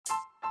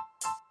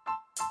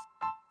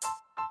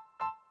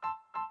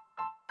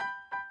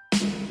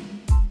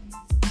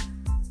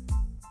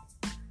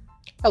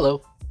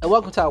Hello, and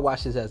welcome to I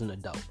Watch This as an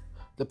Adult,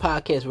 the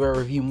podcast where I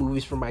review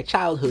movies from my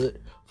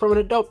childhood from an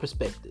adult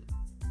perspective.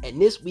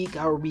 And this week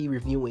I will be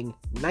reviewing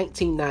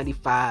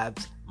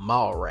 1995's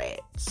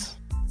Mallrats.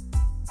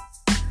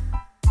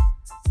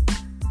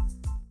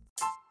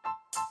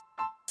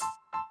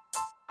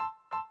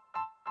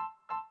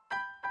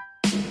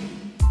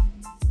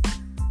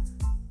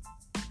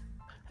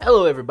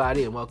 Hello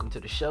everybody, and welcome to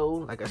the show.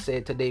 Like I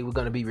said, today we're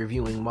going to be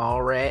reviewing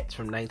Mallrats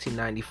from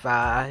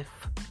 1995.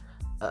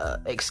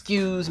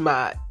 Excuse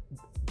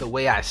the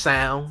way I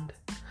sound.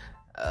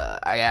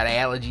 I got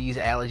allergies.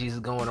 Allergies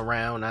are going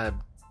around. I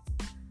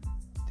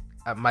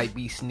might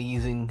be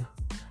sneezing.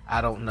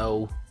 I don't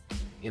know.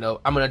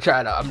 I'm gonna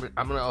try to.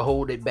 I'm gonna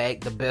hold it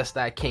back the best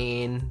I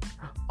can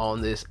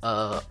on this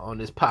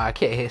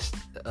podcast.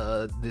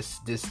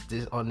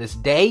 This on this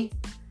day.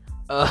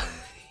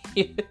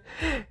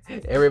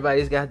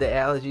 Everybody's got the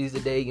allergies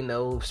today.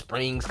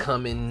 Spring's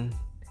coming,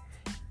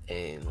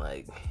 and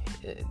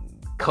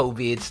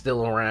COVID's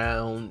still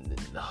around.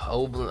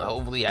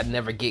 Hopefully I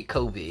never get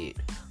COVID.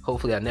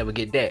 Hopefully I never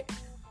get that.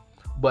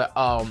 But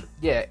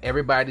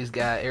everybody's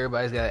got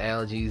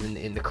allergies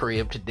in the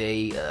crib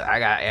today. I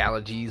got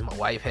allergies. My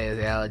wife has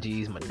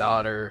allergies. My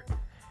daughter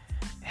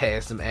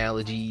has some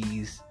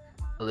allergies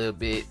a little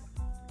bit.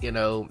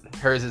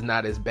 Hers is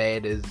not as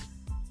bad as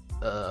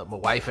my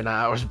wife and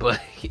ours,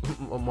 but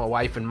my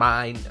wife and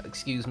mine,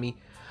 excuse me.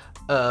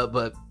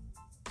 But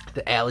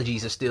the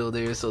allergies are still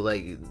there, so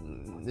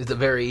it's a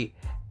very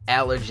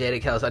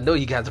allergenic house. I know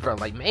you guys are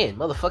probably like, man,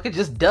 motherfucker,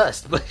 just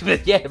dust.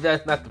 But yeah,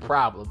 that's not the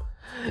problem.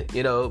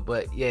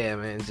 But yeah,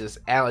 man, it's just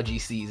allergy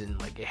season.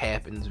 It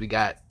happens. We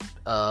got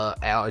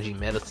allergy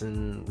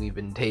medicine we've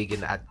been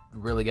taking. I'm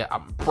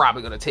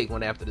probably gonna take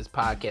one after this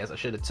podcast. I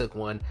should have took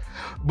one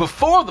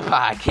before the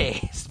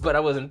podcast, but I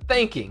wasn't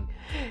thinking,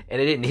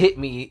 and it didn't hit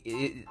me.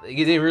 It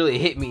didn't really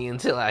hit me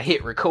until I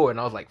hit record, and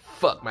I was like,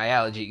 fuck my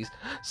allergies.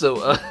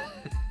 So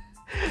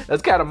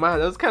that's kind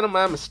of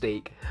my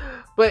mistake.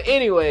 But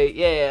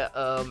anyway,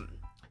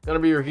 gonna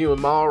be reviewing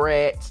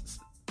Mallrats.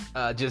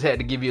 Just had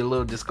to give you a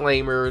little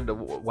disclaimer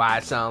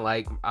why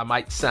I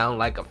might sound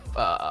like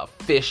a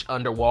fish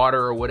underwater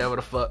or whatever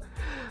the fuck.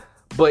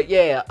 But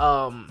yeah,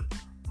 I'm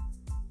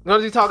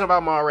gonna be talking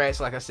about Mallrats.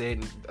 Like I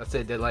said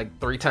that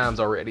 3 times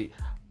already.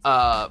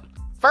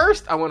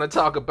 First, I want to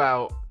talk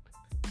about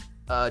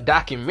a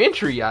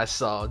documentary I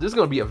saw. This is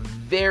gonna be a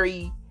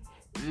very,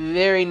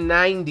 very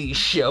 90s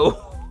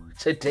show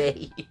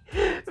today.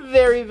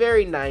 Very,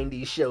 very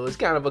 90s show. It's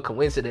kind of a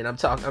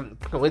coincidence.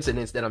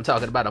 Coincidence that I'm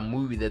talking about a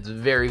movie that's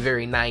very,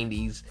 very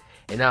 90s,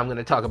 and now I'm going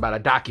to talk about a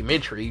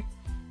documentary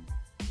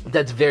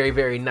that's very,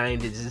 very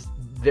 90s. It's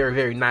very,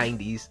 very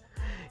 90s.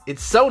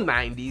 It's so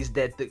 90s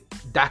that the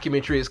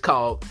documentary is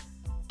called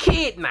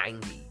Kid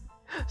 90.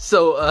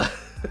 So,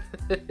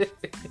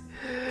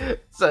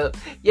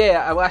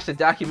 I watched a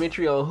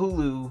documentary on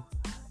Hulu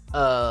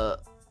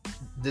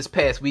this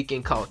past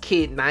weekend called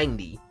Kid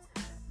 90.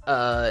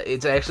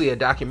 It's actually a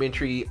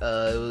documentary. It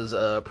was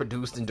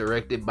produced and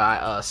directed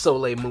by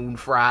Soleil Moon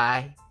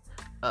Frye.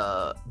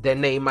 That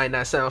name might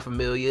not sound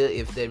familiar.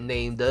 If that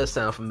name does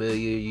sound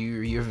familiar,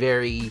 you're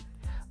very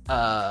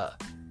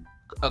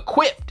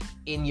equipped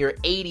in your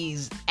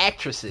 80s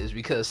actresses,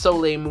 because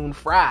Soleil Moon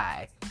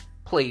Frye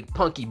played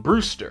Punky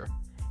Brewster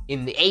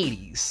in the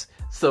 80s.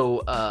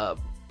 So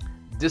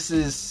this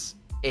is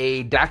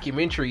a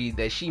documentary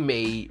that she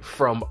made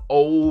from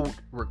old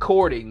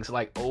recordings,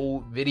 like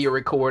old video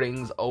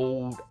recordings,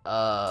 old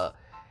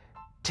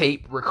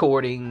tape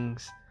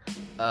recordings,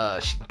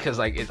 because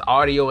it's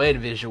audio and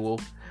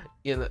visual.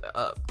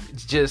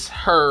 It's just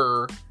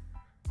her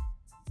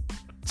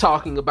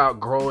talking about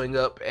growing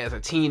up as a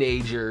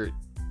teenager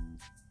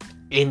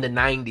in the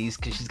 90s,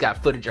 because she's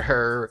got footage of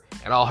her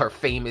and all her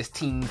famous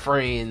teen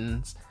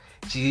friends.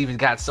 She's even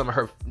got some of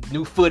her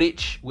new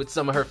footage with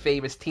some of her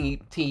famous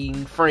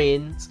teen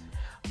friends.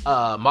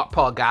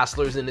 Paul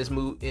Gosselaar's in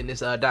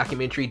this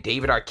documentary.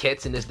 David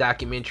Arquette's in this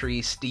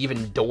documentary.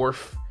 Stephen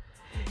Dorff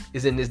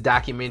is in this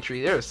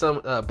documentary. There's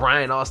some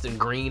Brian Austin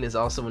Green is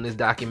also in this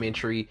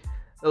documentary.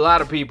 A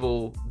lot of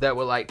people that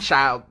were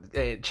child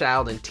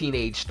and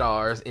teenage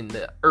stars in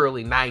the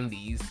early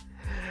 90s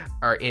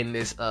are in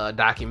this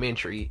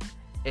documentary,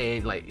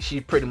 and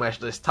she pretty much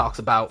just talks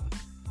about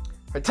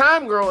her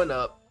time growing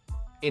up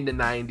in the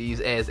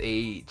 90s as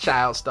a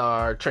child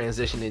star,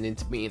 transitioning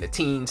into being a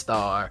teen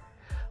star.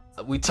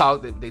 They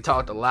talked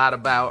a lot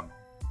about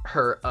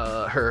her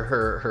I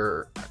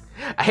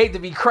hate to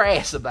be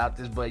crass about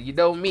this, but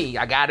me,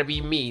 I gotta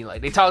be me.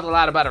 They talked a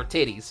lot about her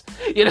titties,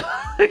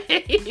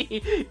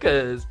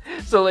 because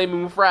Soleil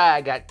Moon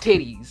Frye got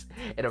titties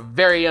at a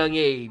very young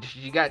age.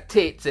 She got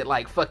tits at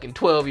fucking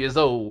 12 years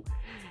old,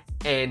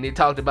 and they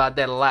talked about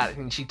that a lot.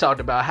 And she talked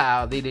about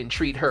how they didn't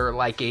treat her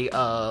like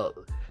a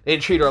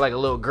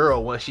little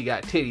girl once she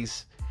got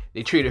titties.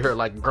 They treated her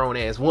like a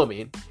grown-ass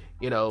woman,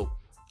 and,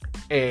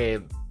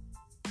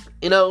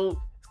 it's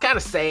kind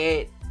of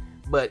sad,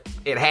 but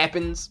it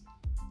happens,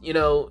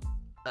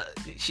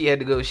 she had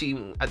to go,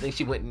 I think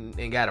she went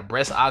and got a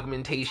breast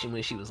augmentation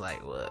when she was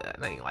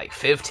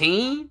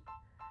 15,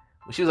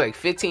 when she was like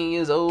 15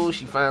 years old,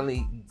 she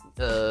finally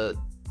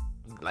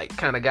like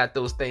kind of got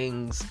those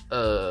things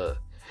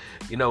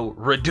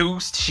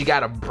reduced. She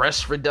got a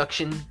breast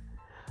reduction.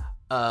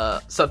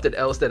 Something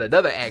else that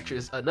another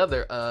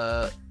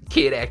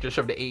kid actress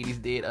from the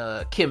 80s did,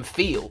 Kim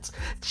Fields.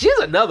 She's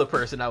another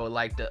person I would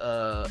like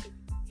to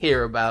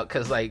hear about,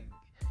 because like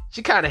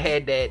she kind of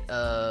had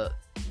that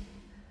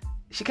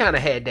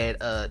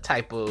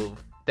type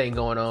of thing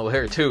going on with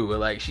her too, but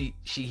like she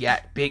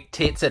got big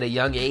tits at a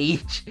young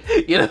age.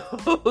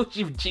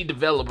 She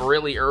developed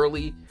really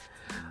early,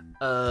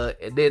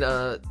 and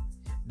then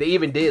they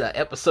even did an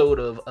episode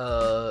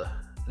of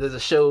there's a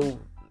show,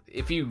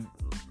 if you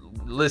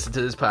listen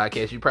to this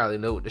podcast, you probably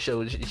know what the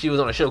show is. She was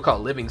on a show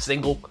called Living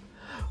Single,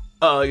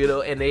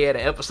 and they had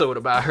an episode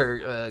about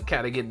her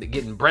kind of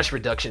getting breast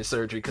reduction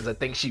surgery, because I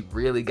think she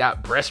really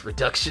got breast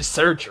reduction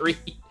surgery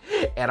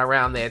at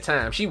around that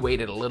time. She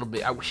waited a little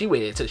bit. She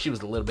waited until she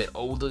was a little bit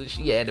older.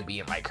 She had to be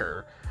in like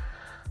her,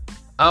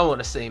 I want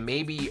to say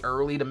maybe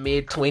early to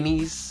mid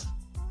 20s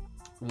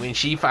when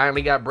she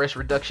finally got breast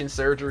reduction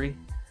surgery.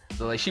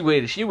 So like she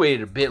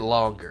waited a bit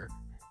longer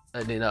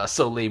than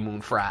Soleil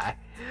Moon Frye.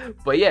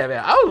 But yeah,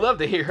 man, I would love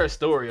to hear her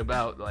story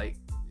about like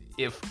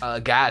if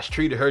guys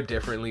treated her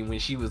differently when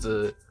she was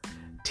a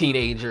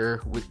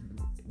teenager with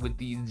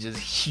these just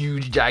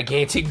huge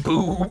gigantic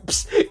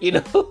boobs,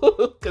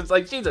 because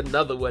like she's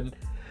another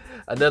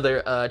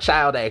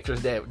child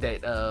actress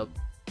that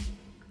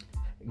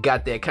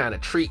got that kind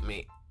of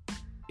treatment,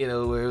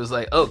 where it was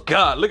like, oh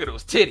god, look at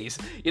those titties,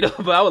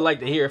 but I would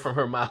like to hear it from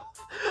her mouth.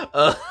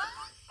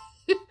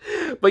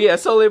 But yeah,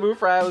 Soleil Moon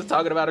Frye was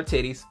talking about her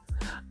titties,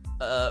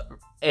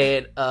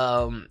 and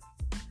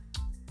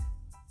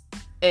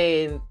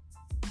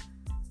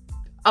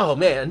oh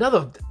man,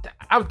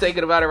 I'm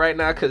thinking about it right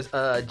now, because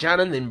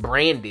Jonathan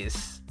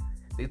Brandis,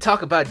 they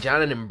talk about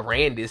Jonathan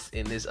Brandis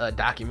in this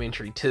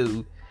documentary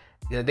too.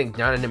 I think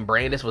Jonathan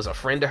Brandis was a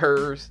friend of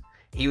hers.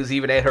 He was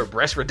even at her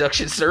breast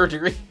reduction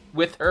surgery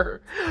with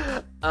her.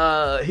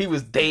 He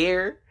was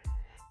there,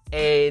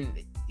 and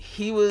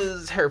he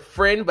was her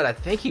friend, but I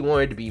think he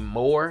wanted to be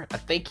more. I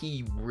think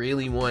he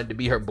really wanted to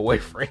be her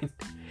boyfriend.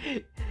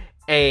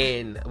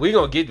 And we're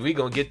gonna get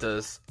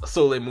to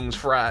Soleil Moon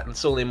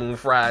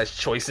Frye's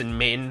choice in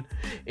men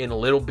in a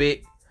little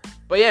bit.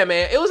 But yeah,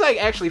 man, it was like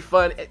actually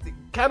fun. It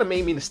kind of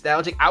made me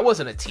nostalgic. I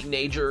wasn't a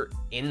teenager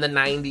in the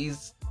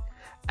 90s.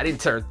 I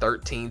didn't turn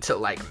 13 till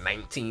like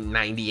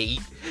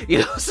 1998,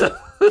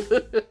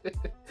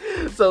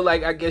 so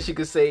like I guess you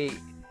could say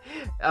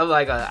I'm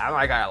like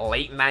a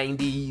late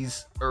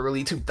 90s,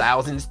 early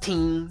 2000s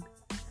teen,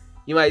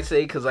 you might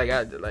say, because I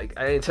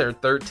didn't turn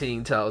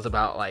 13 till I was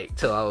about like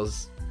till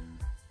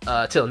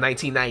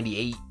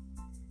 1998.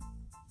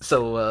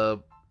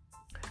 So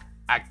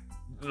a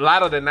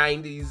lot of the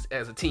 90s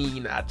as a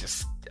teen, I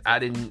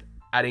didn't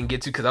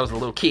get to, because I was a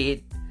little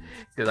kid.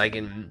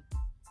 Because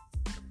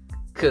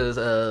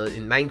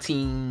in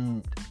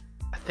 19,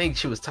 I think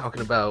she was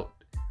talking about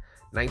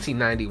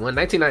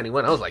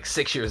 1991, I was like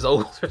 6 years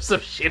old or some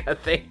shit, I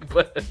think,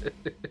 but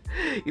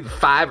either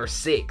 5 or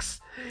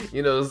 6,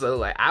 so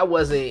like I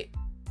wasn't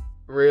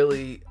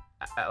really,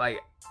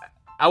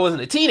 I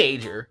wasn't a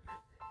teenager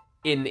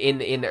in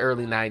the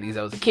early 90s.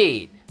 I was a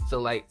kid, so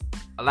like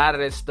a lot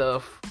of that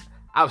stuff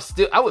I was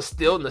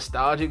still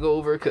nostalgic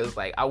over, because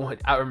like I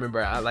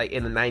remember like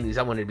in the 90s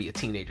I wanted to be a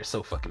teenager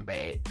so fucking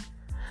bad.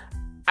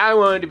 I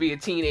wanted to be a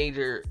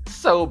teenager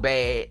so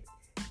bad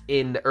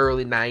in the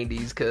early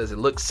 90s, because it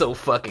looked so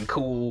fucking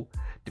cool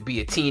to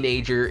be a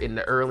teenager in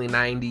the early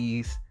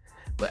 90s.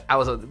 But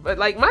but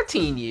like my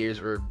teen years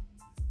were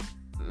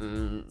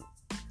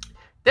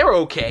they were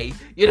okay,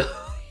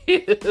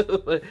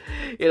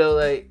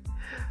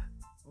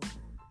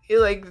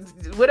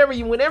 whenever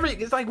you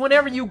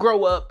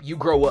grow up,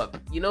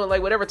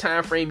 like whatever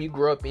time frame you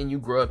grow up in, you're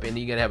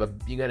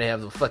gonna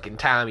have the fucking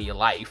time of your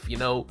life,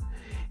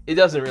 it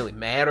doesn't really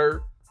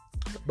matter.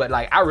 But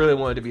like I really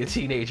wanted to be a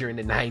teenager in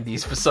the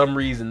 90s for some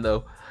reason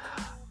though.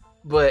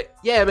 But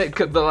yeah, man,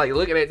 but like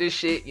looking at this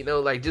shit,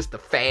 like just the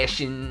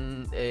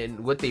fashion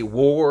and what they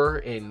wore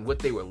and what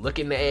they were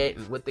looking at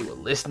and what they were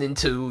listening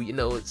to,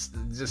 it's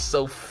just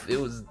it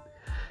was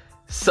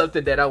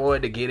something that I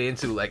wanted to get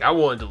into. Like I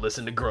wanted to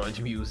listen to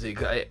grunge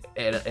music at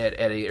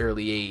an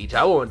early age.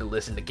 I wanted to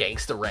listen to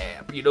gangster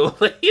rap,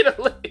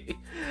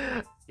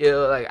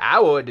 like I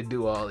wanted to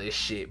do all this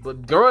shit.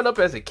 But growing up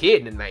as a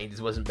kid in the 90s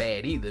wasn't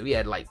bad either. We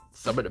had like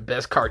some of the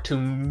best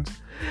cartoons.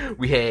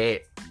 We had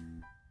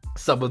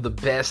some of the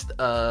best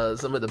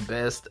what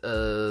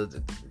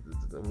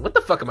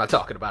the fuck am I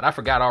talking about? I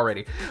forgot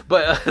already.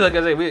 But like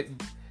I said, we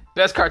had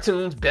best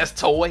cartoons, best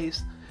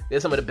toys. We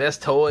had some of the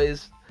best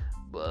toys.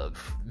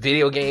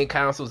 Video game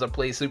consoles. I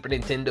played Super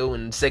Nintendo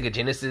and Sega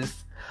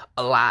Genesis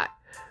a lot,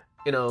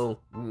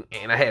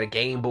 and I had a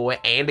Game Boy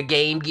and a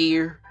Game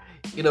Gear,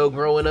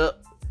 growing up.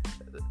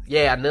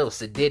 Yeah, I know,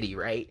 Sadiddy,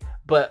 right?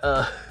 But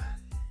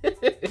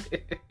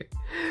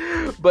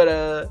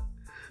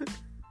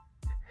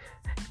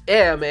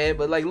yeah, man.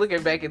 But like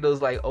looking back at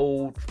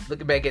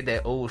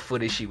that old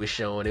footage she was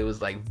showing, it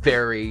was like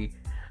very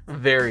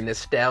very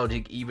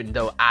nostalgic, even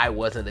though I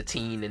wasn't a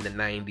teen in the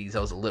 90s. I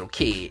was a little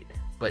kid.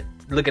 But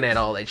looking at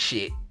all that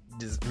shit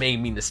just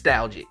made me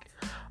nostalgic.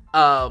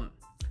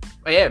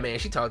 But yeah, man,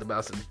 she talked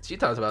about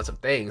some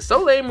things.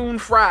 Soleil Moon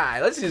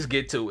Frye, let's just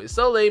get to it.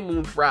 Soleil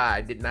Moon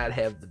Frye did not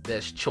have the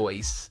best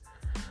choice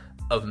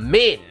of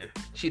men.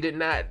 She did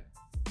not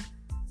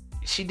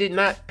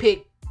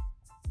pick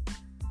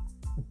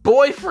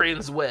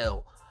boyfriends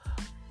well.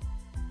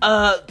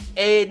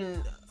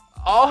 And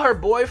all her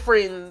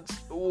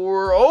boyfriends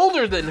were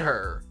older than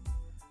her.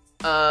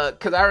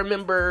 Cause I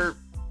remember,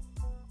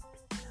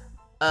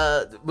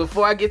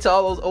 before I get to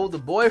all those older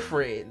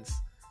boyfriends,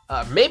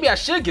 maybe I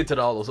should get to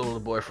all those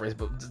older boyfriends,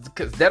 but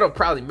because that'll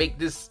probably make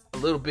this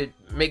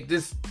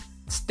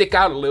stick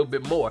out a little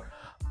bit more.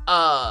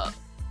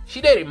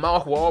 She dated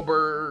Mark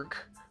Wahlberg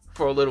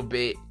for a little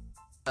bit,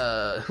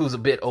 who's a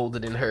bit older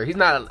than her. He's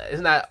not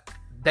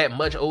that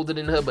much older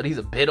than her, but he's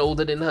a bit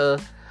older than her.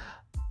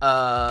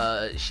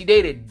 She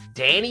dated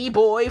Danny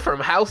Boy from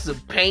House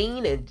of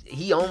Pain, and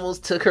he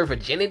almost took her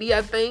virginity,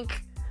 I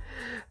think.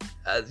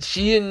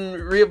 She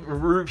didn't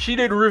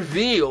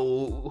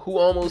reveal who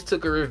almost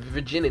took her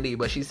virginity,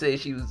 but she said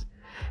she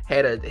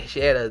had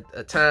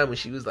a time when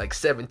she was like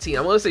 17.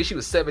 I want to say she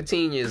was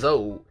 17 years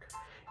old,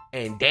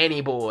 and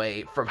Danny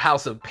Boy from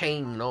House of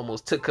Pain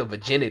almost took her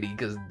virginity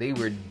because they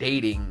were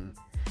dating.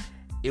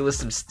 It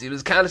was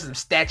kind of some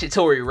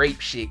statutory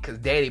rape shit because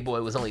Danny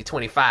Boy was only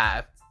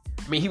 25.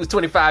 I mean, he was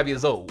 25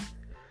 years old.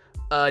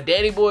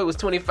 Danny Boy was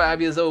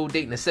 25 years old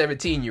dating a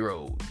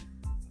 17-year-old.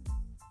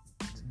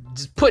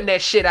 Just putting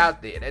that shit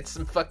out there. That's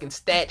some fucking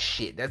stat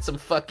shit. That's some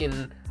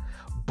fucking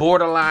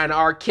borderline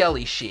R.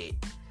 Kelly shit.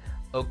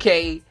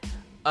 Okay?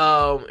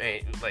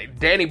 And like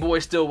Danny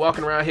Boy's still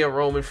walking around here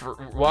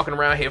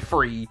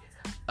free.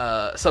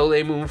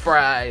 Soleil Moon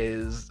Frye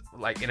is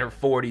like in her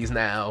 40s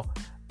now.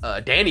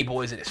 Danny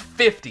Boy's in his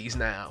 50s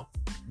now,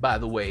 by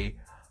the way.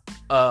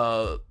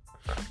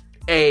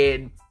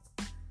 And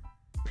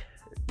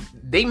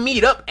they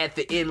meet up at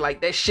the end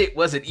like that shit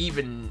wasn't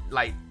even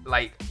like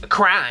a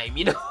crime,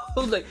 you know?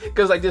 Like,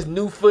 cause like this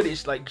new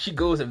footage, like she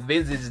goes and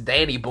visits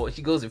Danny Boy.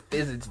 She goes and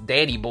visits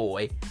Danny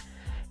Boy,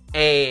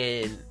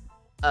 and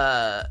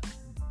they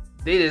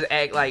just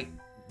act like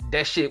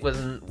that shit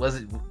wasn't.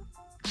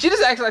 She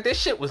just acts like that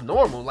shit was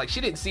normal. Like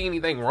she didn't see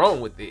anything wrong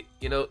with it,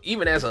 you know.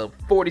 Even as a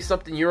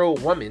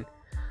 40-something-year-old woman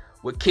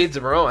with kids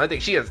of her own, I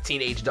think she has a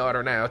teenage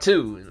daughter now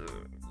too.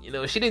 You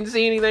know, she didn't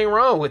see anything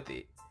wrong with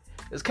it.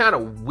 It was kind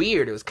of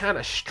weird. It was kind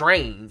of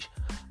strange.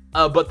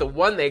 But the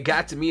one that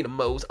got to me the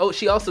most... Oh,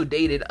 she also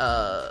dated...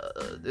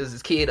 there's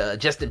this kid,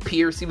 Justin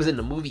Pierce. He was in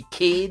the movie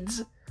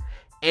Kids.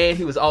 And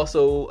he was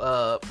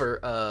also...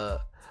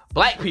 for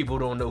black people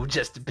don't know who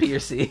Justin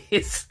Pierce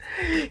is.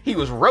 He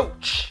was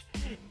Roach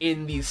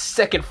in the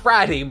Second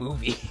Friday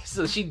movie.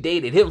 So she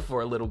dated him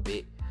for a little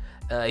bit.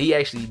 He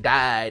actually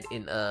died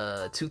in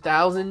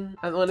 2000.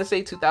 I want to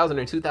say 2000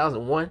 or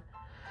 2001.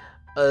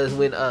 Is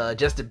when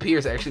Justin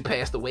Pierce actually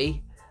passed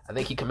away. I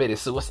think he committed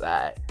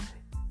suicide.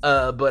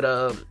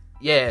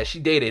 Yeah, she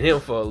dated him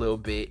for a little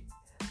bit.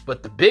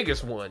 But the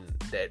biggest one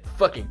that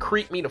fucking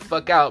creeped me the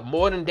fuck out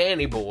more than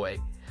Danny Boy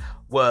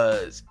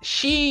was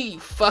she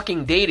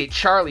fucking dated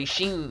Charlie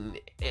Sheen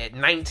at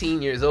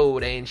 19 years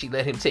old and she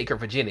let him take her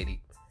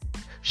virginity.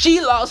 She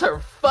lost her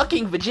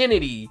fucking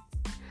virginity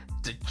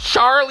to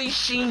Charlie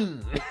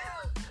Sheen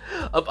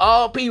of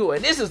all people.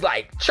 And this is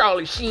like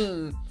Charlie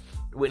Sheen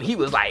when he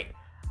was like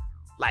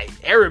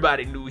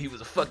everybody knew he was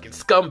a fucking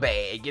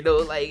scumbag, you know,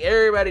 like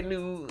everybody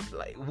knew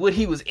like what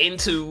he was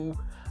into.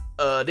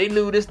 They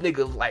knew this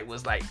nigga like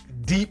was like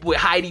deep with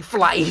Heidi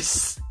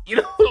Fleiss, you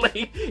know,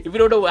 like if you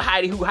don't know who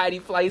Heidi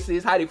Fleiss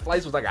is, Heidi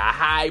Fleiss was like a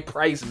high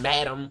price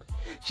madam.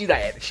 She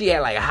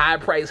had like high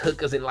price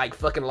hookers in like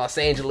fucking Los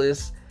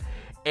Angeles,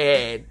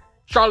 and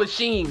Charlie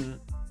Sheen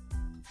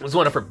was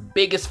one of her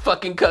biggest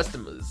fucking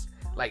customers.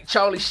 Like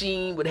Charlie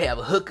Sheen would have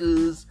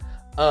hookers.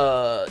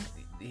 I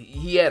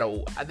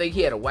think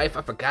he had a wife.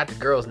 I forgot the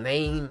girl's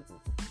name.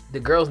 The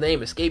girl's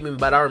name escaped me,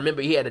 but I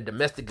remember he had a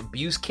domestic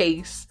abuse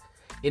case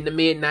in the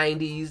mid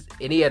 90s,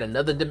 and he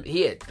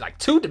had like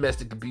 2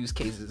 domestic abuse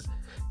cases,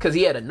 because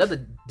he had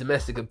another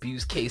domestic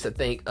abuse case. I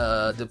think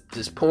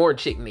this porn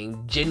chick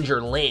named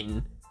Ginger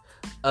Lynn.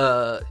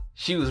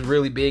 She was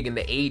really big in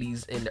the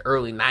 80s and the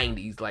early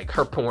 90s. Like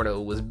her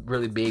porno was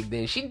really big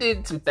then. She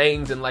did some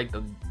things in like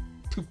the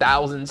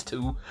 2000s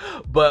too,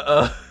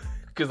 but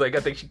because like I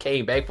think she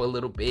came back for a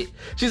little bit.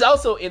 She's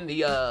also in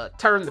the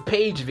Turn the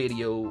Page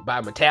video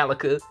by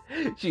Metallica.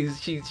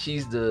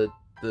 She's the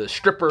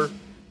stripper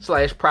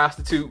 /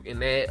 prostitute in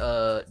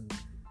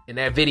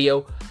that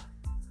video.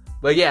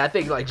 But yeah, I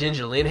think like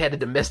Ginger Lynn had a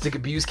domestic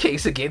abuse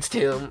case against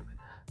him.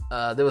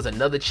 There was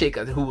another chick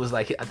who was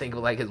like, I think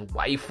like his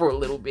wife for a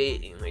little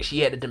bit, and like, she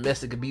had a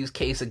domestic abuse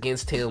case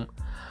against him.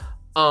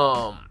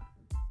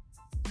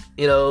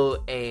 You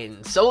know,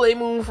 and Soleil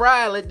Moon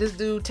Frye let this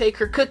dude take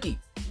her cookie.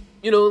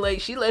 You know, like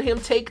she let him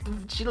take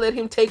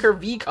her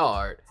V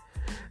card.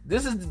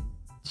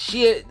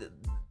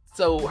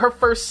 So her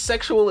first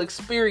sexual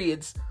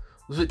experience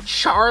was with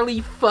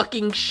Charlie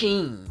fucking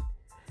Sheen.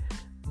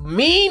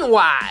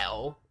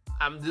 Meanwhile,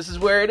 this is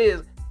where it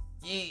is.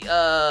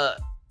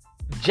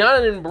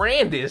 Jonathan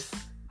Brandis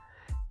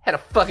had a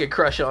fucking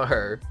crush on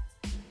her.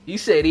 He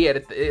said he had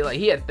a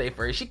thing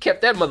for her. She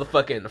kept that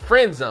motherfucker in the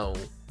friend zone.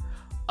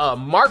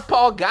 Mark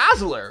Paul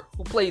Gosselaar,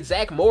 who played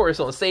Zach Morris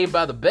on Saved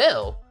by the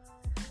Bell,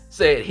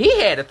 said he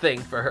had a thing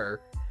for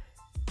her.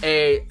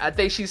 And I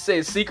think she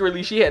said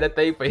secretly she had a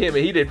thing for him,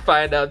 and he didn't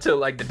find out till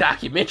like the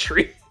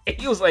documentary. And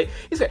he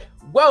said,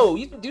 "Whoa,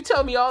 you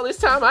tell me all this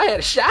time I had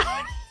a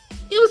shot?"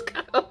 He was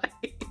kind of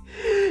like,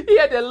 he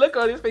had that look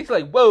on his face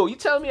like, "Whoa, you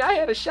telling me I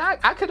had a shot?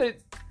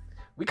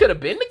 We could have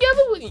been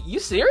together? You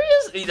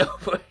serious?" You know.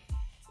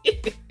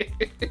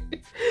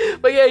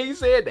 But yeah, he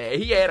said that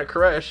he had a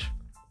crush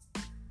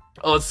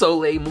on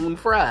Soleil Moon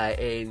Frye,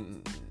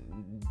 and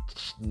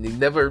he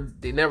never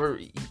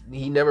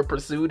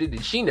pursued it,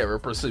 and she never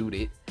pursued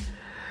it.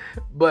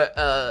 But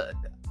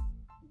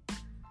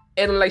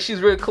and like she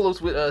was really close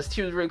to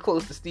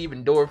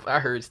Stephen Dorff. I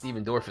heard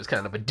Stephen Dorff is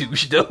kind of a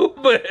douche though,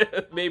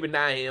 but maybe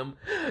not him.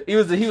 He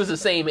was the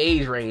same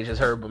age range as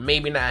her, but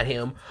maybe not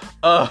him.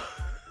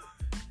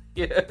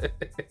 Yeah.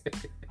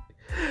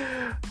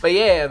 But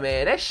yeah,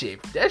 man, that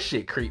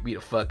shit creeped me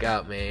the fuck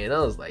out, man. I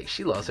was like,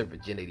 she lost her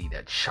virginity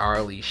to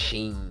Charlie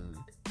Sheen.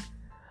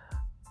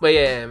 But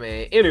yeah,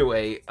 man.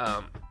 Anyway,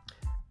 I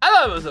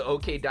thought it was an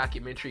okay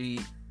documentary.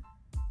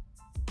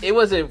 It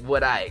wasn't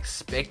what I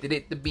expected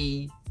it to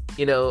be.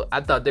 You know,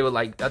 I thought this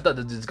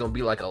was gonna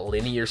be like a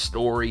linear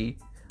story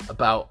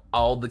about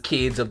all the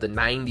kids of the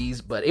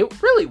 90s, but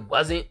it really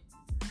wasn't.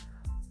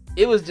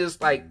 It was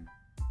just like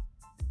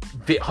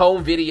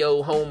home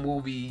video, home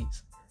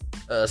movies.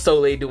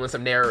 Soleil doing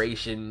some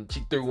narration.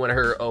 She threw one of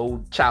her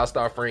old child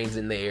star friends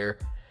in there,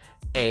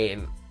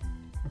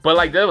 but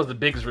like that was the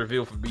biggest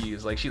reveal for me.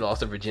 Is like she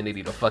lost her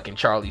virginity to fucking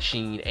Charlie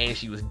Sheen, and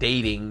she was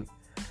dating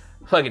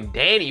fucking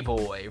Danny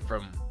Boy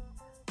from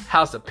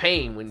House of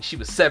Pain when she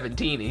was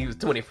 17 and he was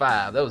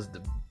 25. That was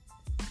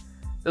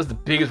the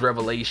biggest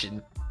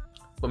revelation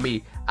for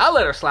me. I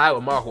let her slide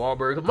with Mark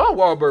Wahlberg, because Mark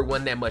Wahlberg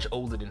wasn't that much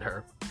older than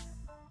her.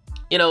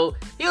 You know,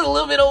 he was a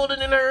little bit older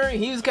than her.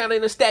 He was kind of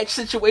in a statch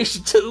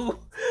situation too,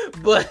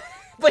 but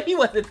he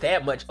wasn't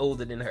that much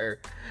older than her.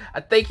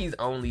 I think he's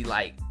only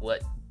like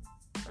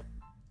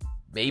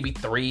maybe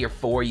 3 or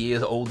 4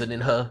 years older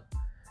than her.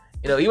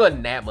 You know, he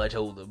wasn't that much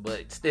older,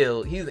 but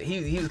still, he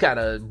was kind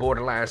of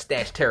borderline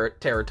statch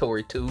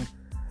territory too.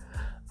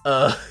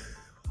 But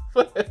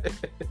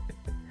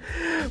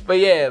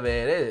yeah,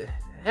 man,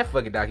 that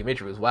fucking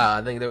documentary was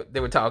wild. I think they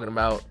were talking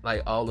about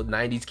like all the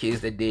 90s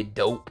kids that did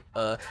dope.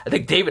 I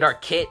think David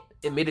Arquette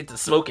admitted to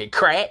smoking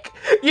crack,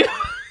 you know?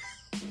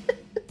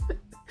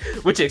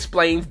 Which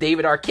explains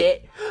David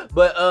Arquette.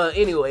 But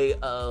anyway,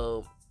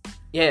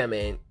 yeah,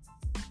 man,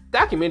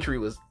 documentary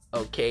was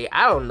okay.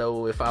 I don't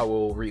know if I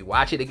will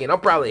rewatch it again. I'll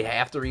probably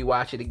have to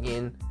rewatch it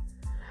again,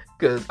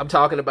 because I'm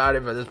talking about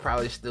it, but there's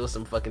probably still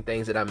some fucking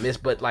things that I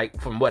missed. But like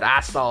from what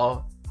I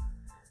saw,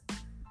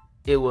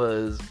 it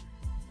was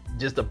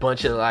just a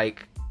bunch of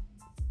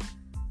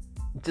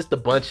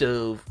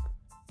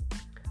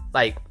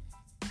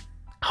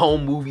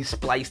home movies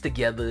spliced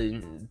together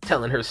and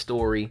telling her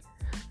story.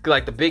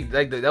 Like that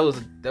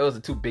was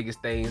the two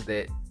biggest things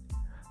that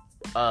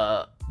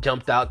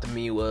jumped out to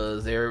me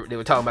was they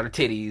were talking about her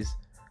titties.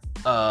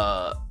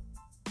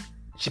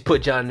 She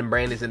put Jonathan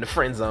Brandis in the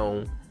friend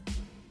zone.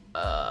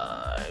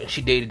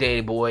 She dated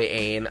Danny Boy,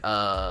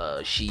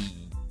 and she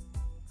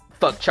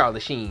fucked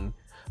Charlie Sheen.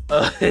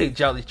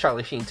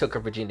 Charlie Sheen took her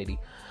virginity,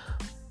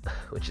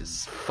 which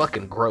is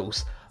fucking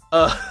gross.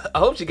 I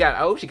hope she got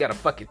a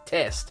fucking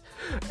test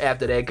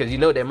after that, because you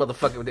know that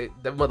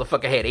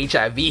motherfucker had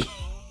HIV.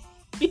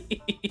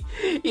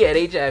 He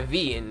had HIV,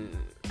 and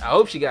I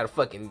hope she got a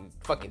fucking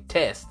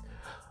test.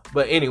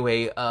 But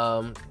anyway,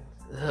 of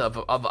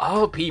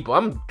all people,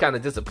 I'm kind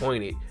of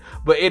disappointed.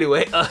 But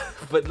anyway,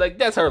 but like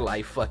that's her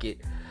life. Fuck it.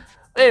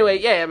 Anyway,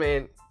 yeah,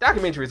 man,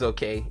 documentary is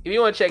okay. If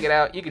you want to check it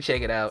out, you can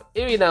check it out.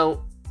 If you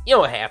don't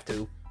have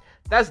to.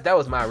 That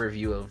was my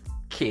review of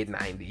Kid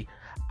 90.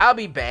 I'll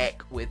be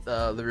back with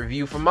the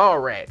review for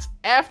Mallrats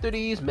after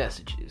these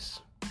messages.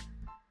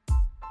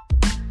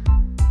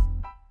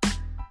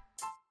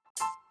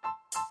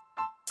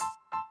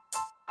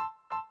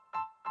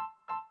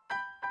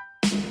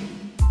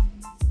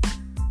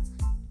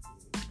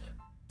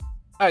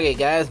 Okay,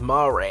 guys,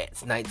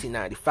 Mallrats,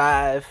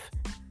 1995.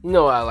 You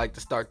know I like to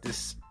start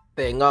this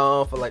thing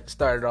off. I like to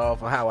start it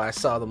off on how I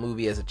saw the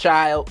movie as a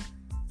child.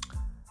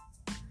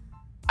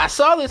 I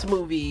saw this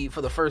movie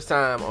for the first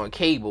time on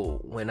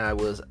cable when I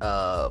was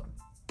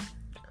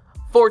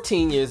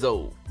 14 years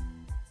old.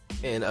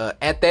 And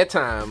at that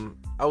time,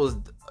 I was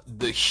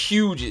the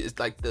hugest,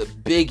 like the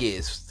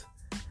biggest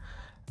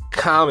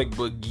comic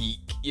book geek.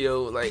 You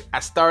know, like I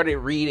started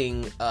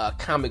reading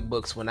comic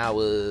books when I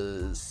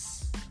was...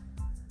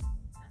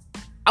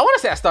 I want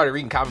to say I started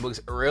reading comic books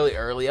really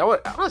early. I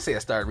want to say I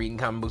started reading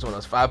comic books when I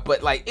was 5,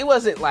 but like it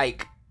wasn't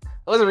like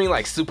I wasn't reading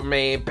like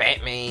Superman,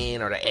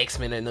 Batman, or the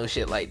X-Men or no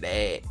shit like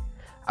that.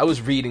 I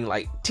was reading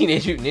like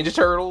Teenage Mutant Ninja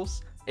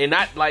Turtles, and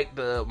not like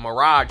the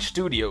Mirage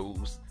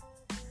Studios.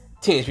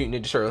 Teenage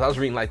Mutant Ninja Turtles. I was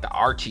reading like the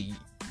Archie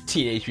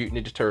Teenage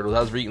Mutant Ninja Turtles.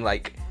 I was reading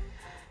like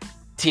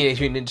Teenage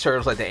Mutant Ninja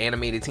Turtles, like the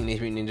animated Teenage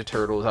Mutant Ninja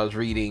Turtles. I was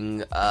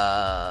reading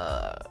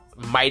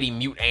Mighty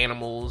Mute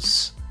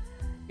Animals.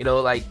 You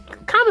know, like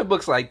comic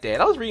books like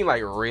that. I was reading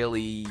like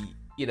really,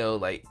 you know,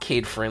 like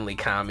kid-friendly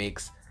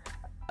comics.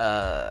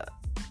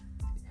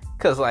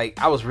 Cause like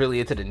I was really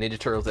into the Ninja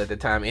Turtles at the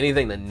time.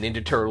 Anything the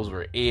Ninja Turtles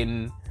were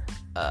in,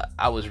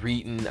 I was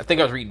reading. I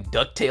think I was reading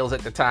DuckTales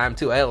at the time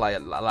too. I had like a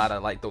lot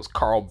of like those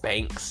Carl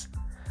Banks,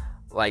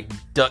 like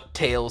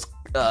DuckTales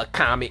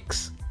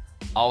comics.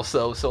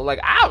 Also, so like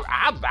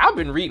I've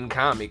been reading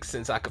comics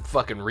since I could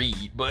fucking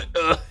read, but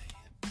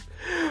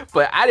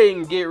I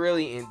didn't get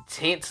really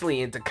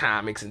intensely into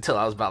comics until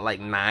I was about like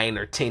 9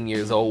 or 10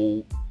 years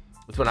old.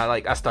 It's when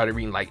I started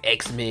reading like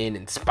X-Men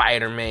and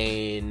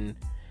Spider-Man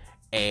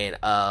and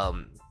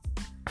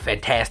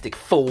Fantastic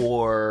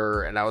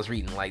Four, and I was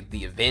reading like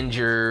the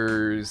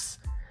Avengers,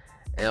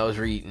 and I was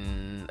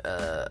reading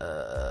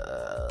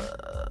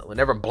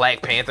whenever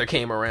Black Panther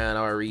came around,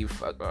 I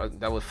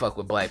would fuck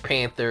with Black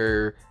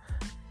Panther.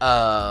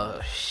 I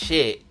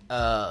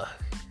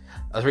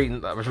was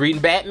reading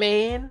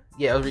Batman.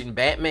 Yeah, I was reading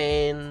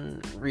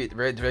Batman.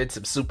 Read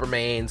some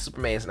Superman.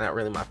 Superman's not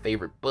really my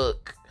favorite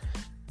book.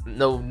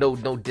 No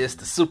diss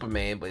to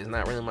Superman, but it's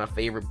not really my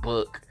favorite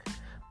book.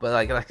 But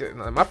like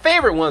my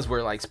favorite ones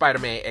were like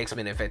Spider-Man,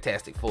 X-Men, and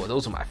Fantastic Four.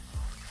 Those were my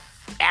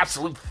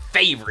absolute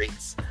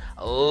favorites.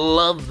 I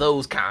love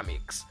those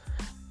comics.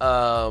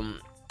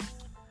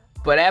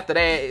 But after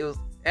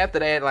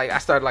that, like I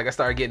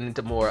started getting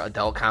into more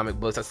adult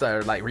comic books. I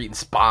started like reading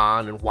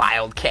Spawn and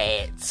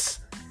Wildcats,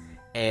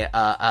 and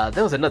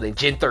there was another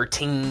Gen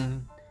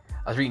 13.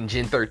 I was reading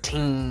Gen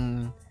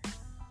 13.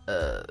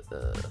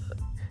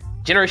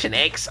 Generation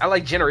X. I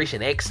like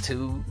Generation X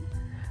too.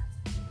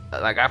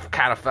 Like I've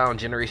kind of found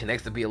Generation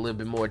X to be a little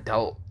bit more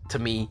adult to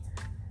me.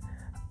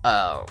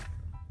 A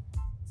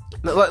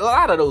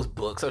lot of those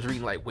books I was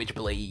reading, like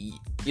Witchblade.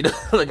 You know,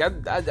 like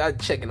I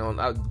check in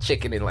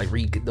and like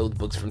read those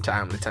books from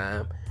time to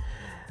time.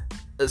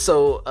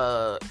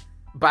 So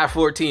by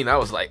 14, I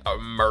was like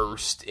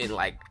immersed in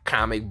like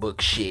comic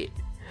book shit.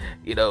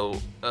 You know,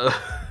 I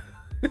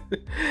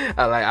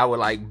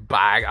would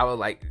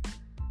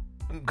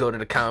go to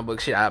the comic book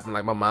shop, and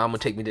like my mom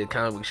would take me to the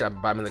comic book shop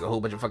and buy me like a whole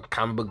bunch of fucking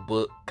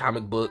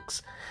comic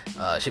books.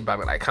 She'd buy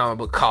me like comic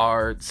book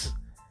cards.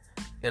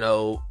 You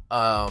know,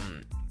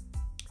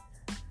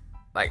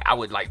 like I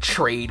would like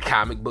trade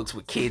comic books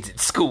with kids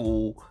at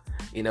school,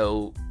 you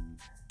know.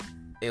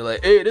 They're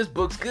like, hey, this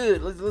book's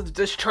good. Let's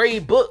just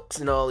trade books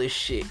and all this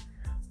shit.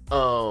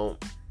 You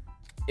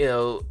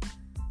know,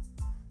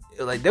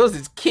 like there was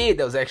this kid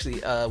that was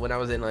actually when I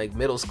was in like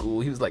middle school,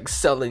 he was like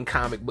selling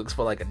comic books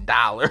for like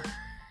 $1.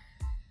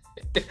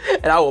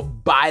 And I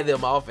would buy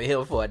them off of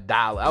him for $1.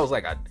 I was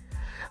like a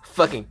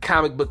fucking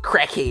comic book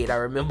crackhead. I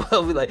remember I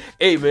was like,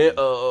 hey man,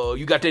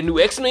 you got that new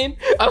X-Men?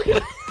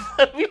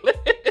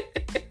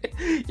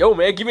 Yo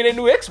man, give me that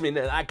new X-Men.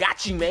 I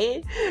got you,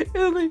 man.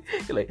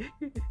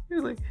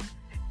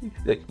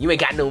 You ain't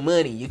got no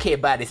money. You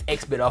can't buy this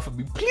X-Men off of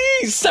me.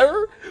 Please,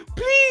 sir.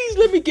 Please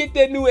let me get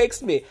that new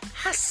X-Men.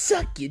 I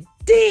suck your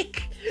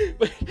dick.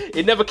 But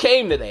it never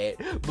came to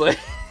that. But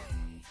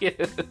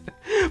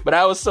but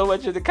I was so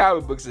much into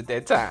comic books at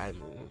that time.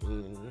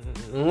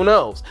 Who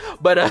knows?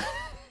 But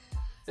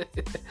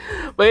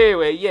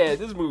anyway, yeah,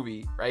 this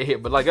movie right here.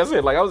 But like I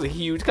said, like I was a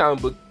huge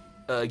comic book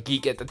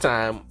geek at the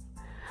time.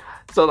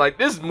 So like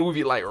this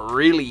movie like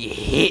really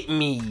hit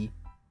me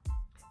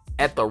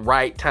at the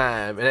right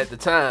time. And at the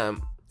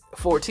time,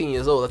 14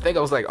 years old, I think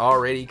I was like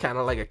already kind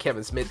of like a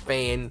Kevin Smith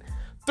fan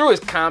through his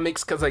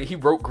comics, because like he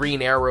wrote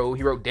Green Arrow,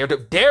 he wrote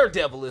Daredevil.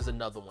 Daredevil is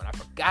another one. I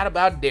forgot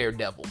about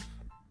Daredevil.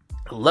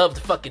 I loved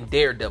fucking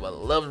Daredevil. I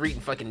loved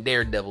reading fucking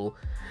Daredevil.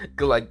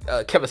 Cause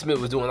like Kevin Smith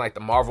was doing like the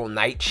Marvel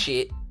Knight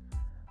shit.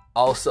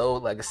 Also,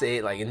 like I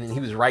said, like, and then he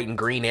was writing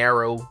Green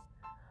Arrow.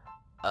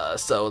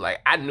 So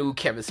like I knew who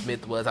Kevin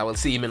Smith was. I would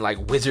see him in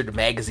like Wizard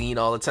magazine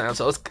all the time.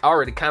 So I was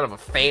already kind of a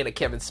fan of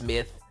Kevin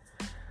Smith.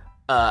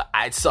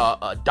 I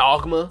saw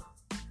Dogma.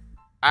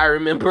 I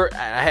remember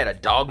I had a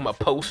Dogma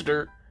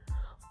poster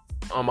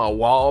on my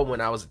wall when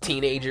I was a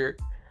teenager.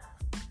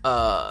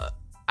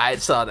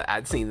 I'd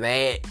seen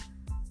that.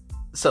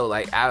 So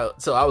like I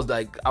was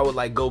like, I would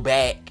like go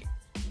back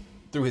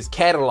through his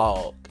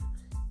catalog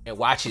and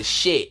watch his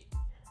shit.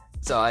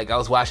 So like I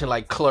was watching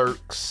like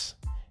Clerks,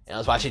 and I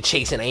was watching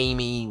Chasing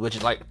Amy, which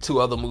is like two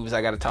other movies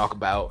I got to talk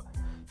about.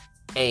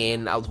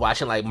 And I was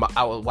watching like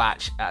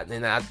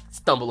and I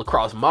stumbled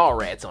across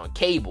Mallrats on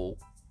cable,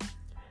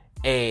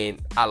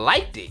 and I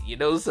liked it, you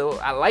know. So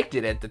I liked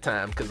it at the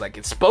time because like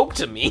it spoke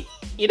to me,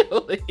 you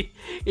know.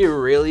 It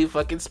really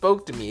fucking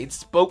spoke to me. It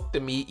spoke to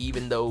me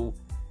even though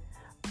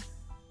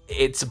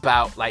it's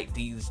about like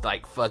these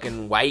like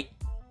fucking white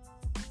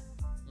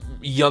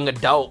young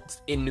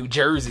adults in New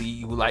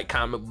Jersey who like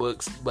comic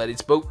books, but it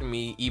spoke to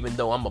me even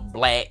though I'm a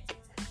black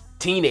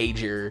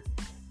teenager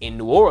in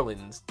New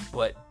Orleans.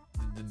 But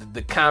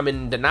the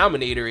common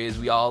denominator is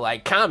we all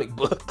like comic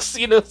books,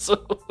 you know.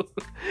 So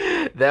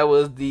That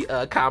was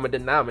the common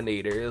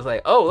denominator. It was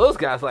like, oh, those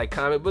guys like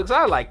comic books.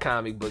 I like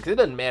comic books. It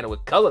doesn't matter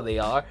what color they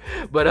are,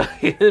 but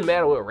it doesn't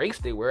matter what race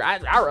they were.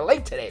 I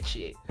relate to that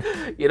shit.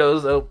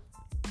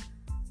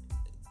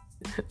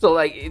 So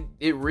like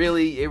it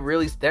really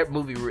that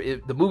movie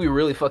the movie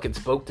really fucking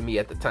spoke to me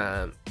at the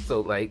time.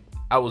 So like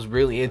I was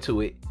really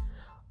into it.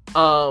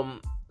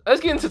 Let's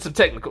get into some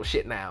technical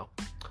shit now.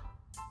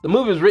 The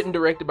movie was written,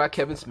 directed by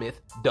Kevin Smith.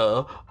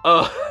 Duh.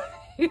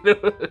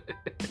 It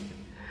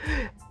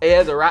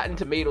has a Rotten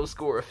Tomatoes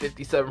score of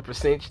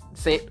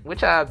 57%,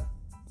 which I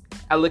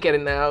look at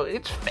it now,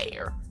 it's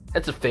fair.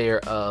 That's a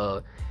fair,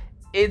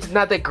 it's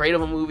not that great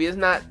of a movie. It's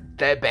not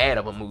that bad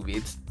of a movie.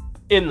 It's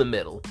in the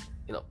middle.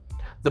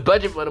 The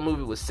budget for the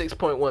movie was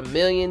 $6.1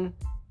 million.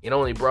 It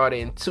only brought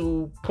in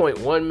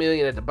 $2.1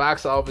 million at the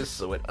box office,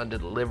 so it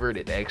underdelivered.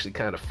 It actually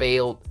kind of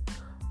failed.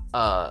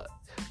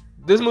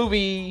 This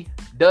movie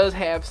does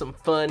have some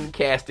fun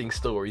casting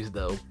stories,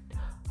 though.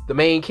 The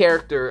main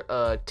character,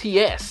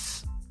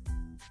 T.S.,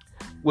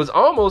 was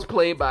almost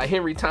played by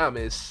Henry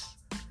Thomas.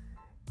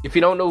 If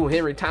you don't know who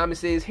Henry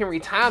Thomas is the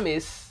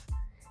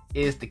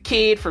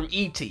kid from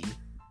E.T.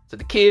 So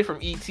the kid from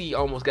E.T.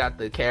 almost got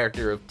the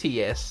character of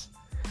T.S.,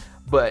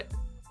 but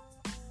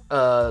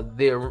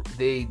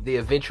they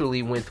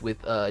eventually went with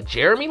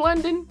Jeremy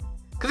London,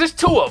 because there's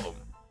two of them.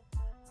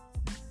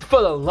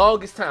 For the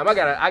longest time, I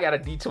got a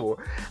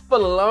detour. For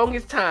the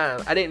longest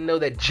time, I didn't know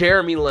that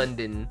Jeremy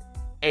London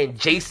and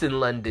Jason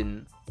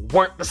London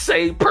weren't the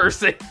same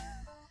person.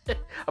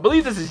 I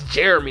believe this is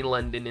Jeremy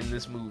London in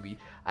this movie.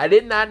 I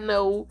did not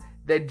know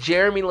that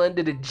Jeremy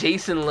London and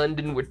Jason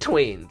London were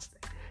twins.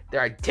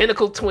 They're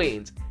identical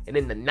twins. And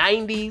in the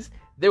 90s,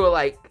 they were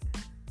like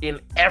in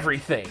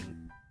everything.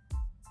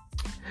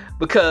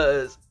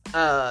 Because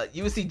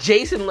you would see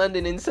Jason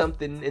London in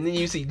something, and then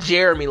you see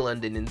Jeremy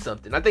London in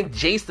something. I think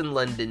Jason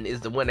London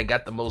is the one that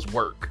got the most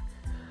work.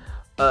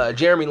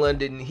 Jeremy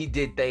London, he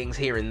did things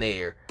here and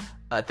there.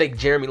 I think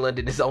Jeremy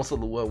London is also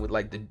the one with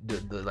like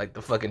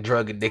the fucking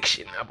drug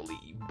addiction, I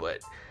believe.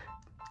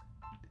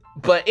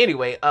 But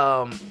anyway,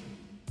 I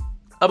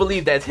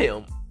believe that's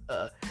him.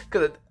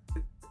 Cause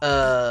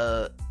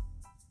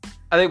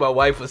I think my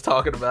wife was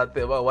talking about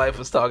them.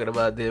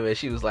 And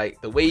she was like,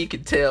 the way you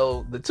can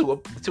tell the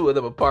two of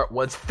them apart,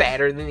 one's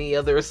fatter than the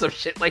other or some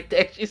shit like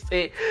that. She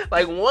said,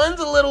 like, one's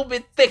a little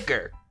bit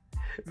thicker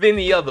than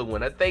the other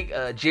one. I think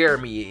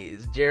Jeremy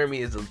is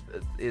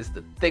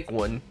the thick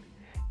one,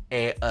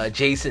 and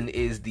Jason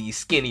is the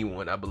skinny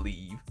one, I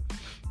believe.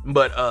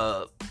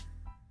 But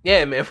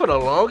yeah, man, for the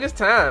longest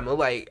time,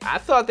 I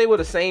thought they were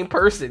the same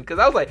person, because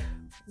I was like,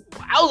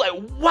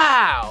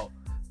 wow,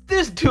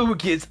 this dude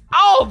gets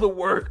all the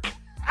work.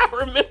 I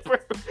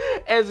remember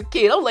as a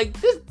kid, I was like,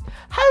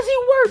 how does he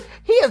work?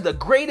 He is the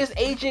greatest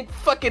agent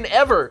fucking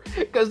ever,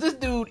 because this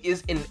dude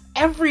is in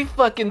every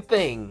fucking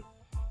thing.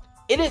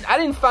 I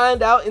didn't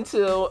find out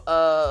until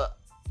I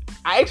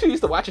actually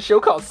used to watch a show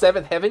called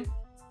Seventh Heaven.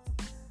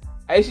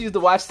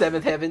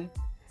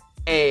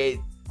 And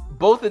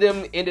both of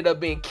them ended up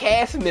being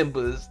cast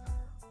members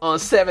on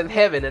Seventh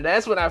Heaven, and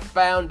that's when I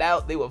found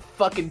out they were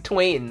fucking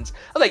twins.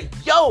 I was like,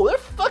 yo, they're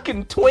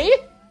fucking twins?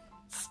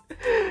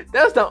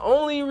 That's the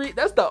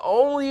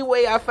only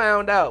way I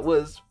found out,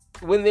 was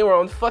when they were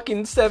on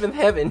fucking Seventh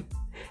Heaven.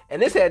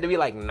 And this had to be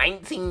like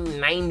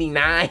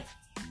 1999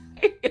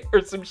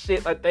 or some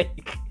shit, I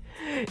think.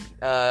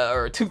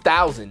 Or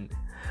 2000.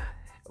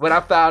 When I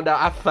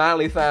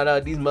finally found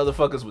out these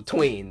motherfuckers were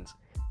twins.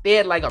 They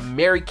had like a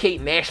Mary-Kate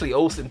and Ashley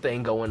Olsen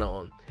thing going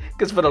on.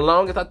 Because for the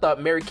longest, I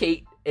thought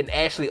Mary-Kate and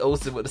Ashley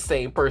Olsen were the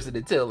same person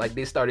until like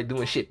they started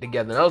doing shit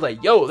together. And I was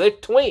like, yo, they're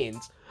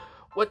twins.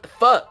 What the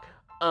fuck?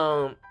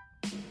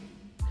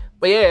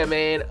 But yeah,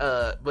 man,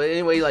 but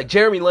anyway, like,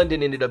 Jeremy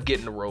London ended up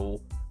getting the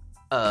role.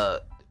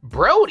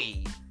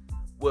 Brody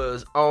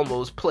was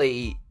almost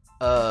played,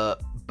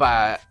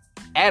 by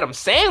Adam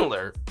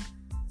Sandler,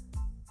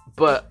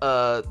 but,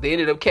 they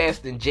ended up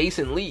casting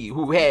Jason Lee,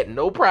 who had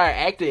no prior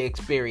acting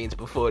experience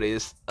before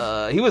this.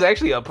 He was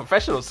actually a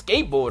professional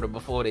skateboarder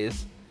before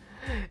this.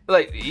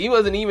 Like, he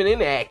wasn't even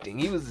in acting.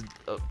 He was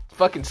a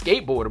fucking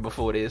skateboarder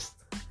before this.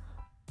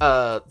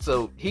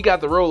 So he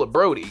got the role of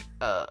Brody.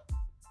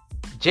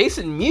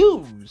 Jason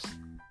Mewes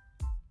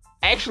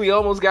actually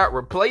almost got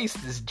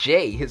replaced as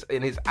Jay,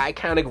 in his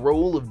iconic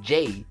role of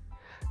Jay.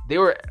 They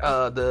were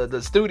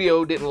the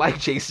studio didn't like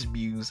Jason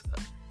Mewes,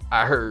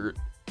 I heard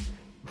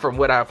from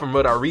what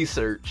I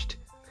researched,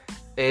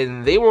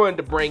 and they wanted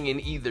to bring in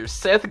either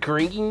Seth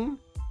Green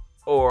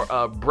or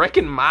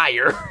Breckin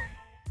Meyer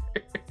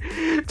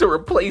to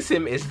replace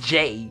him as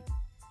Jay.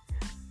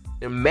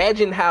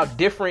 Imagine how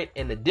different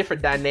and the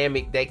different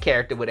dynamic that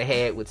character would have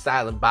had with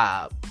Silent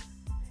Bob.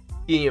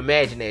 Can you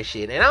imagine that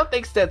shit? And I don't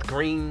think Seth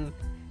Green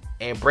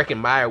and Breckin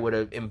Meyer would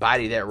have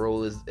embodied that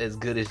role as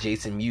good as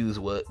Jason Mewes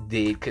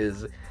did,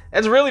 because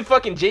that's really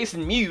fucking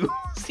Jason Mewes,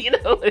 you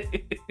know?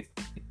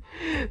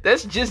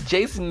 That's just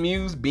Jason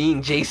Mewes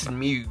being Jason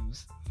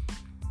Mewes.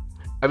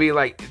 I mean,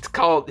 like, it's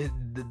called,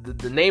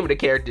 the name of the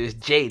character is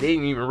Jay. They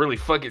didn't even really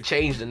fucking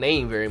change the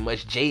name very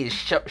much. Jay is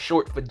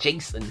short for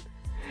Jason,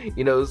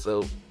 you know,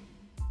 so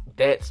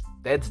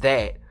that's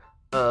that.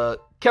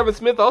 Kevin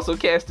Smith also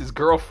cast his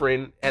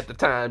girlfriend at the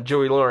time,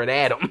 Joey Lauren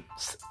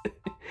Adams,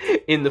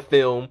 in the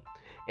film,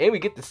 and we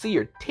get to see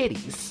her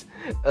titties.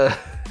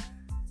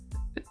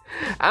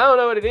 I don't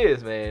know what it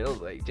is, man. I was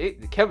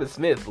like, Kevin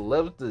Smith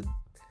loves to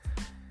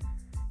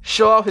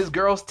show off his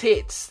girl's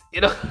tits,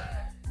 you know.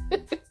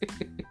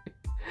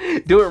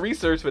 Doing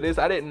research for this,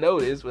 I didn't know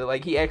this, but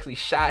like he actually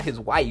shot his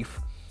wife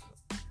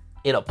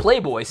in a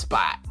Playboy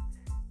spot,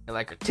 and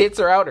like her tits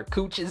are out, her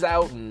cooch is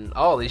out, and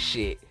all this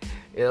shit.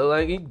 You know,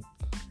 like he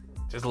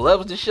just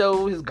loves to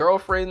show his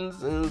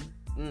girlfriends and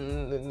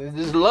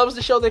just loves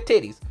to show their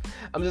titties.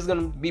 I'm just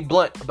gonna be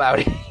blunt about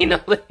it, you know.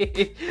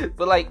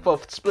 But like for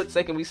a split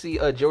second, we see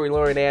Joey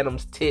Lauren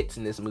Adams' tits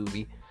in this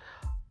movie.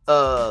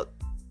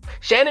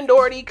 Shannon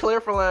Doherty,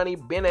 Claire Forlani,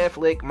 Ben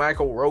Affleck,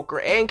 Michael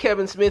Rooker, and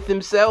Kevin Smith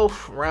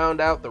himself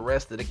round out the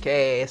rest of the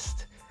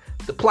cast.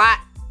 The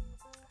plot's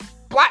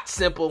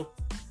simple.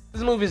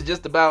 This movie is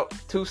just about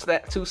two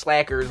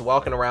slackers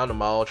walking around the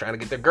mall trying to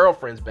get their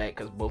girlfriends back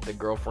because both their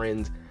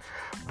girlfriends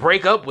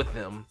break up with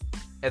them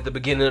at the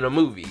beginning of the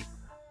movie.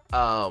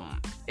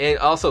 And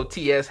also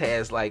TS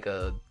has like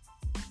a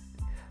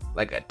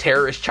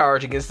terrorist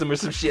charge against him or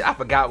some shit. I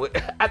forgot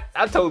what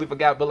I totally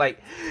forgot, but like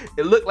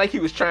it looked like he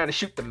was trying to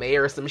shoot the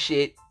mayor or some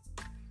shit,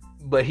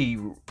 but he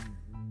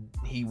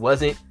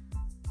wasn't.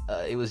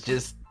 It was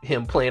just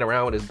him playing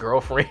around with his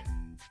girlfriend.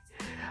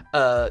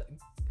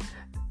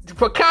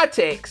 For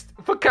context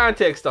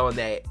on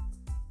that,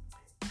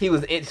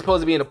 it's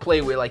supposed to be in a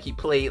play where like he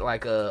played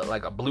like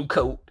a blue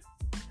coat,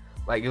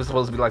 like it was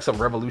supposed to be like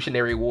some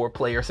Revolutionary War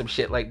play or some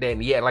shit like that,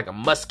 and he had like a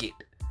musket,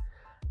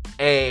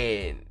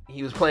 and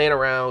he was playing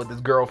around with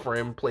his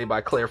girlfriend, played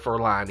by Claire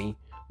Forlani.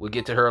 We'll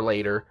get to her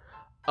later.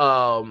 He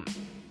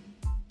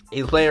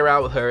was playing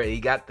around with her, and he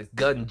got the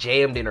gun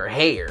jammed in her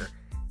hair,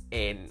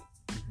 and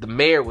the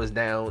mayor was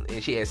down,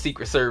 and she had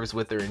Secret Service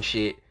with her and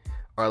shit,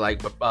 or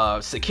like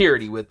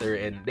security with her,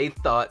 and they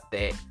thought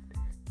that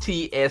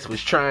TS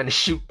was trying to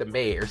shoot the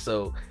mayor,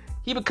 so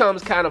he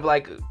becomes kind of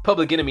like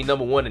public enemy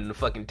number one in the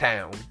fucking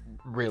town,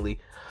 really.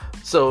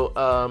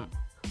 So,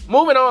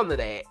 moving on to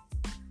that,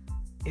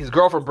 his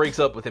girlfriend breaks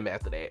up with him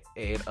after that,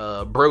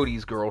 and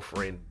Brody's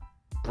girlfriend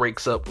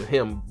breaks up with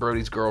him.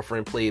 Brody's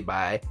girlfriend, played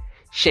by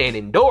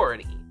Shannon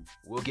Doherty.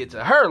 We'll get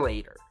to her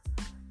later.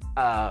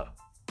 But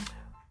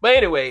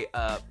anyway,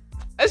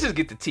 let's just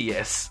get to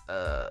TS.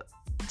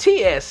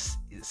 TS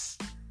is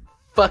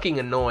fucking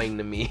annoying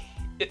to me.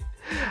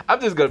 I'm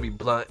just gonna be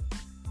blunt.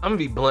 I'm gonna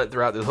be blunt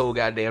throughout this whole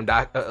goddamn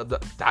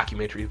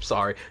documentary.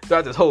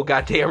 Throughout this whole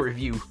goddamn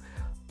review.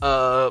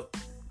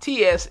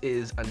 TS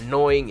is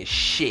annoying as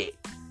shit.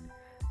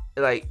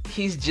 Like,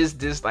 he's just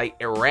this like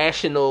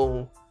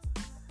irrational,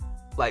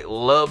 like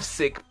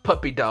lovesick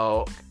puppy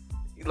dog.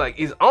 Like,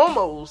 he's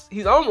almost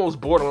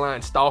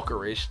borderline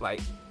stalkerish. Like,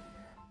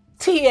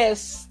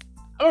 TS,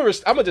 I'm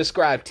gonna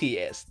describe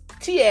TS.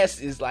 TS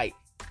is like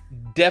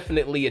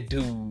definitely a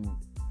dude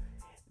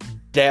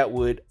that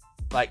would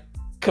like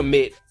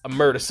commit a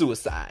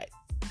murder-suicide.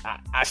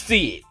 I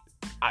see it.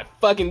 I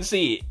fucking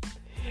see it.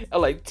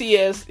 Like,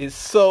 TS is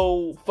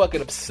so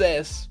fucking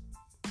obsessed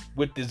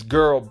with this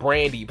girl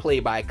Brandy,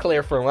 played by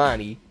Claire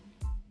Forlani,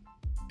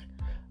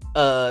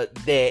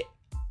 that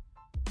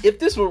if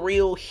this were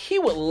real, he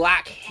would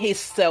lock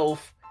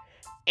himself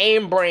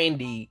and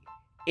Brandy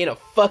in a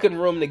fucking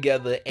room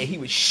together, and he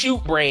would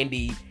shoot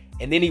Brandy,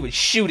 and then he would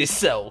shoot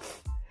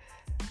himself.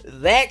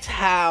 That's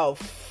how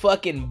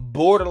fucking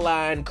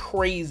borderline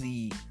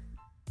crazy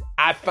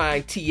I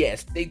find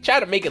TS. They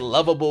try to make it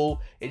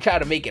lovable, they try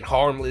to make it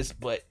harmless,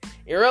 but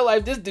in real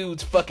life, this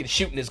dude's fucking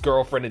shooting his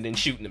girlfriend and then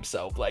shooting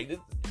himself. Like,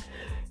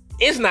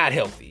 it's not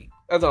healthy.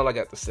 That's all I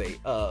got to say.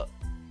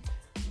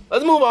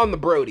 Let's move on to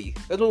Brody.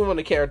 Let's move on to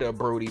the character of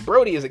Brody.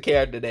 Brody is a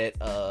character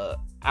that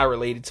I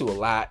related to a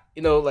lot.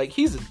 You know, like,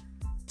 he's a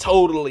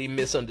totally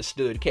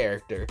misunderstood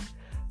character.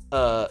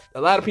 A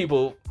lot of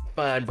people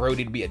find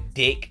Brody to be a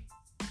dick.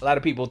 A lot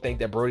of people think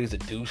that Brody's a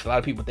douche. A lot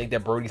of people think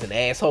that Brody's an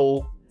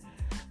asshole.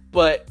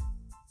 But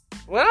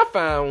what I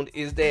found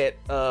is that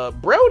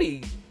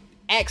Brody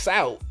acts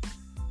out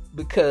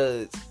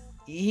because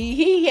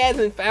he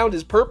hasn't found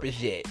his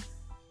purpose yet.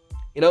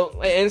 You know,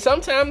 and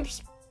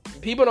sometimes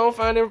people don't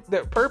find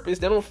their purpose.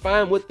 They don't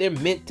find what they're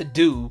meant to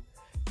do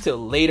till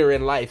later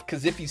in life.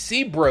 Because if you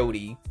see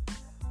Brody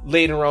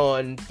later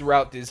on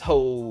throughout this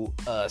whole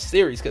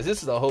series, because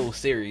this is a whole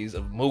series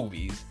of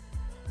movies,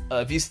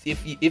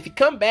 if you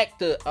come back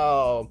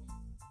to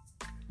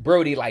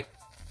Brody like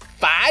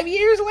 5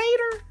 years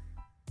later,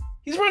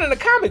 he's running a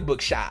comic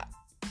book shop.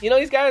 You know,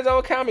 he's got his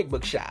own comic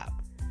book shop.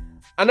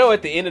 I know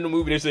at the end of the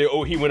movie they say,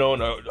 oh, he went on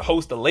to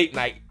host a late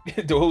night,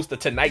 to host a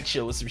Tonight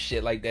Show or some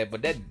shit like that,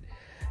 but that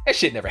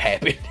shit never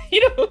happened.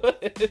 You know,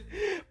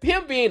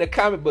 him being a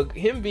comic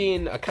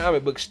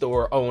book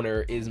store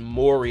owner is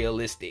more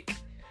realistic.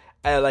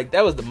 Like,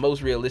 that was the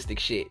most realistic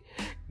shit.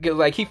 Cause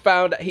like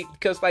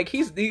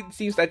he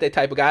seems like that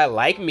type of guy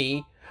like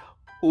me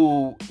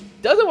who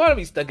doesn't want to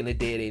be stuck in a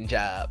dead end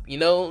job. You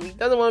know, he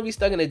doesn't want to be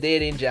stuck in a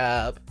dead end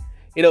job.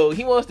 You know,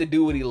 he wants to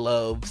do what he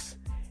loves.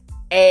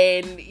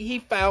 And he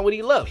found what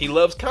he loved. He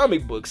loves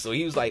comic books. So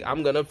he was like,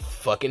 I'm gonna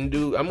fucking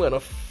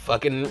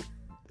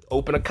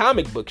open a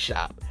comic book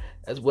shop.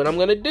 That's what I'm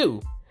gonna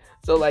do.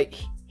 So like,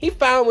 he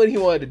found what he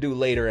wanted to do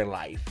later in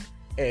life.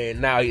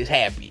 And now he's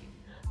happy.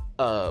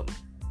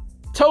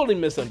 Totally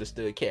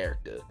misunderstood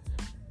character.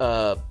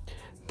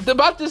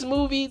 About this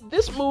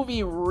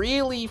movie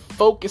really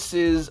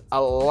focuses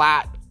a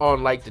lot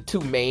on like the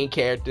two main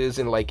characters,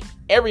 and like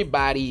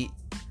everybody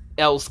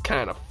else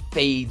kind of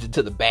fades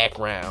into the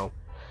background.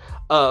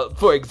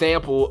 For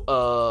example,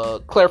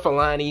 Claire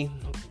Filani,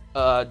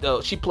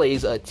 she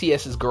plays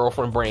TS's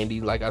girlfriend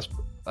Brandy, like I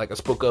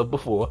spoke of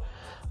before.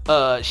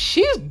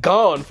 She's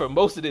gone for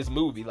most of this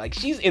movie. Like,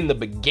 she's in the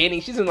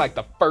beginning. She's in like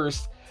the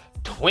first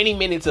 20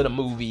 minutes of the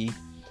movie,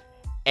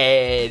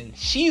 and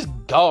she's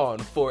gone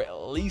for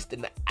at least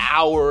an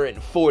hour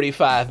and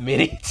 45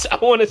 minutes. I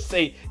want to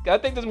say, I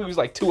think this movie's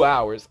like 2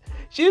 hours.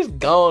 She's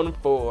gone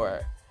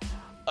for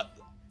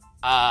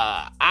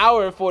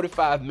hour and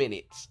 45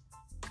 minutes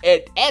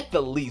at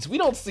the least. We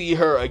don't see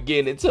her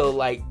again until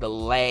like the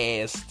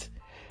last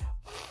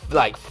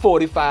like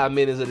 45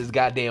 minutes of this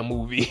goddamn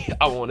movie.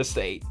 I want to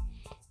say,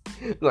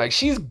 like,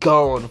 she's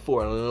gone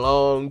for a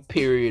long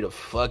period of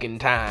fucking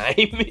time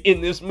in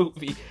this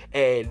movie,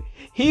 and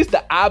he's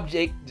the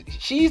object.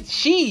 She's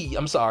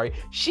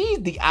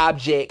the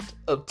object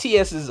of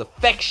TS's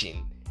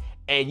affection,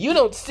 and you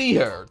don't see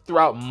her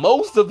throughout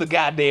most of the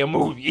goddamn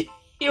movie.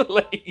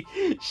 Like,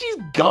 she's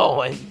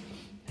gone.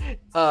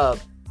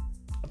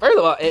 First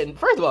of all,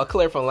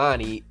 Claire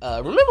Filani.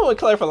 Remember when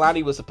Claire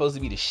Filani was supposed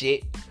to be the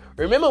shit?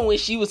 Remember when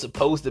she was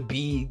supposed to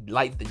be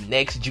like the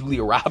next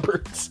Julia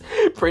Roberts?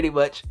 Pretty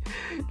much.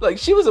 Like,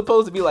 she was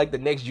supposed to be like the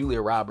next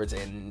Julia Roberts,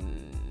 and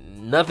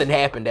nothing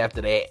happened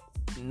after that.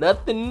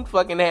 Nothing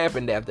fucking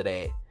happened after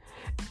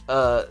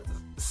that.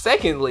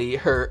 Secondly,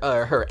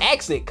 her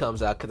accent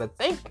comes out, because I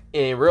think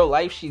in real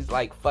life she's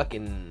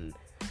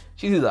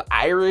either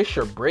Irish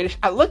or British.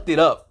 I looked it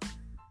up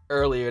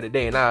earlier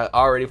today, and I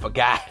already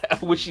forgot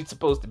what she's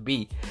supposed to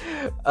be,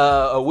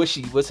 or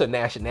what's her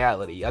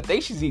nationality. I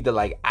think she's either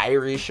like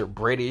Irish or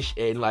British,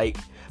 and like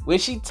when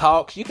she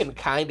talks, you can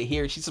kind of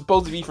hear. She's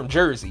supposed to be from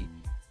Jersey,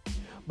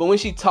 but when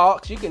she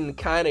talks, you can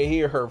kind of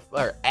hear her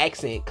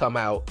accent come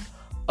out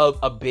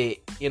a bit.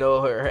 You know,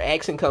 her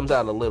accent comes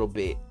out a little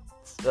bit.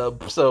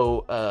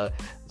 So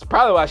it's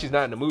probably why she's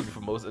not in the movie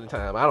for most of the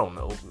time. I don't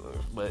know,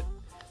 but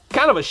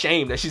kind of a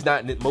shame that she's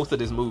not in most of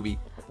this movie.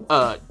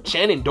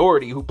 Shannon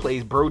Doherty, who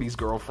plays Brody's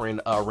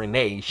girlfriend,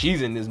 Renee,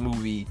 she's in this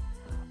movie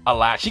a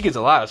lot. She gets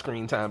a lot of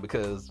screen time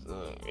because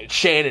it's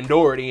Shannon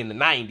Doherty in the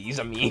 90s.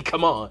 I mean,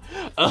 come on.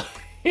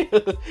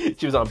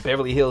 She was on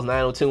Beverly Hills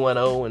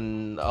 90210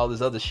 and all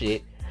this other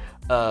shit.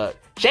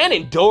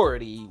 Shannon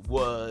Doherty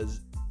was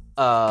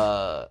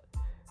kind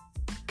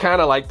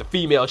of like the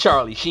female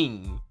Charlie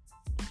Sheen,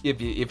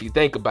 if you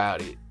think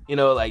about it. You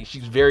know, like,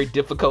 she's very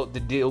difficult to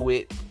deal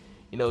with.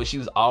 You know, she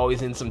was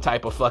always in some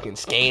type of fucking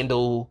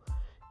scandal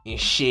and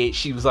shit.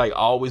 She was like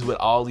always with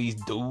all these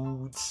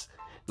dudes.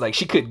 Like,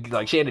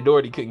 Shannon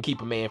Doherty couldn't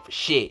keep a man for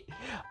shit.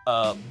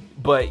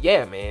 But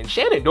yeah, man,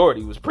 Shannon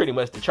Doherty was pretty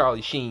much the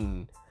Charlie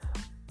Sheen,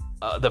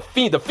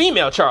 the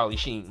female Charlie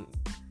Sheen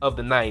of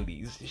the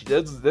 90s.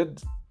 That's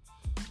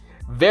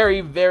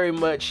very, very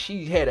much.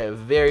 She had a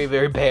very,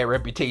 very bad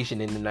reputation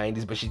in the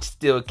 90s, but she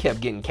still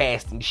kept getting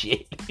cast and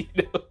shit.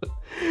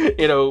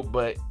 You know,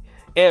 but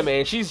yeah,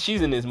 man, she's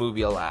in this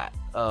movie a lot.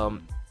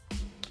 Ben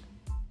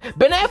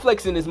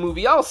Affleck's in this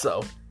movie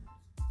also.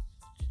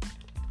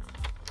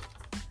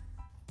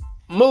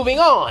 Moving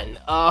on.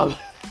 I'm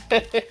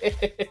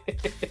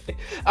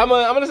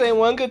gonna say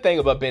one good thing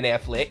about Ben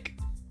Affleck.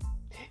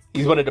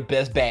 He's one of the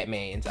best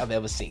Batmans I've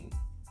ever seen.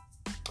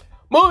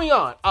 Moving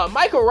on.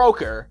 Michael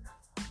Rooker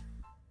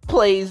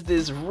plays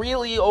this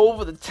really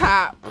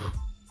over-the-top,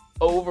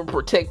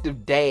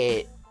 overprotective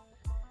dad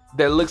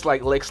that looks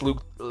like Lex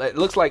Luthor.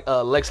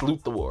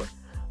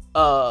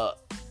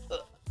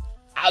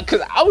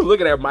 Because I was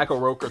looking at Michael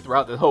Rooker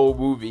throughout the whole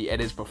movie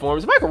and his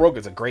performance. Michael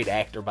Rooker's a great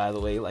actor, by the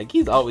way. Like,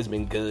 he's always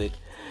been good.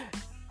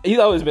 He's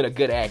always been a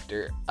good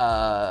actor.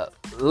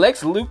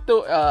 Lex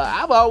Luthor,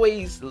 I've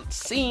always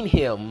seen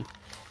him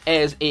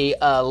as a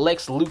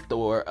Lex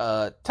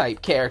Luthor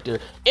type character.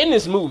 In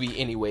this movie,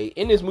 anyway.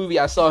 In this movie,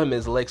 I saw him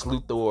as Lex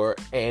Luthor,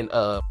 and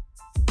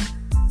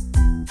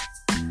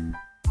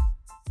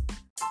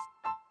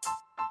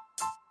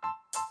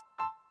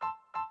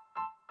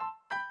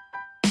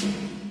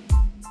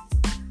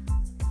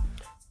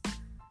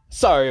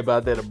sorry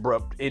about that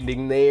abrupt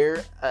ending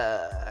there.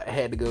 I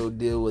had to go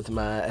deal with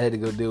my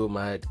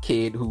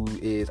kid, who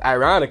is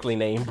ironically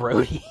named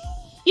Brody.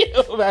 You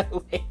know, by the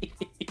way.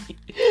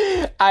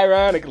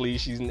 Ironically,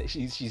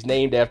 she's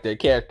named after a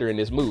character in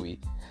this movie.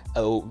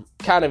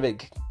 Kind of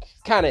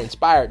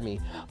inspired me.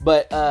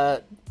 But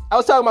I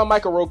was talking about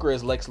Michael Rooker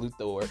as Lex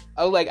Luthor.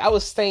 I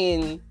was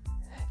saying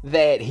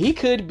that he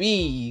could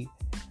be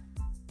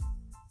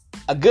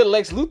a good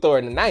Lex Luthor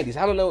in the 90s.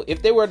 I don't know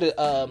if they were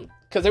to,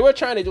 because they were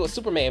trying to do a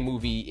Superman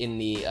movie in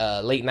the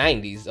late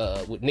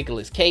 90s with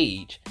Nicolas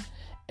Cage.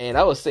 And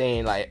I was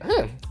saying, like,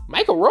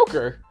 Michael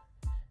Rooker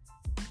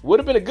would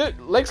have been a good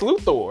Lex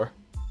Luthor.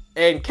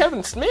 And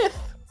Kevin Smith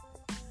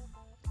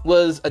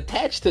was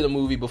attached to the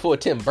movie before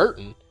Tim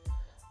Burton.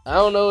 I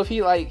don't know if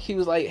he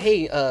was like,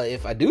 hey,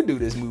 if I do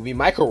this movie,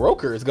 Michael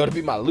Rooker is going to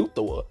be my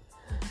Luthor.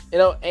 You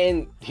know,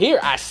 and here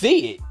I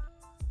see it.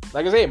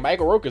 Like I said,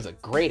 Michael Rooker's a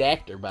great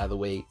actor, by the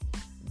way.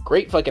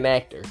 Great fucking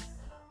actor.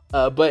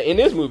 But in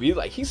this movie,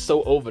 he's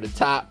so over the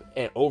top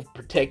and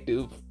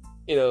overprotective,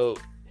 you know,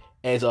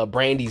 as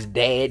Brandy's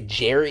dad,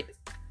 Jared,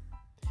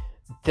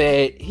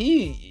 that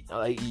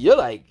you're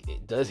like,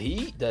 does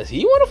he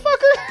want to fuck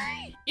her?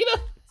 You know,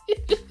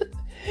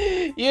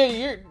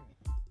 yeah,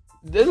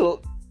 there's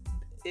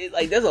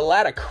a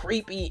lot of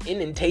creepy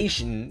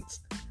indentations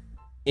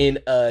in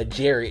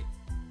Jared,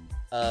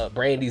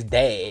 Brandy's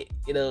dad.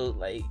 You know,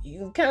 like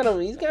he's kind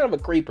of a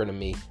creeper to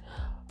me.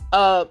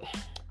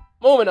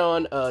 Moving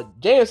on,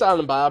 Jay and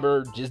Silent Bob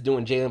are just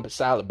doing Jay and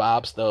Silent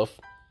Bob stuff.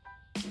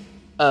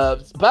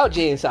 About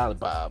Jay and Silent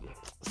Bob,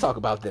 let's talk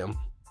about them.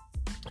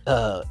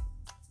 I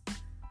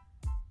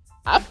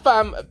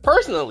find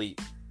personally,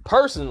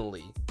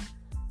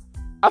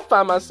 I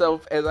find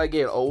myself as I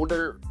get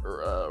older,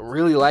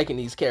 really liking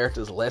these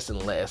characters less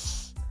and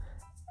less.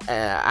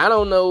 I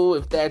don't know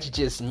if that's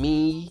just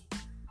me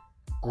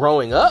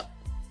growing up,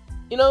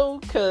 you know,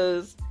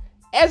 because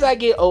as I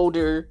get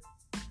older,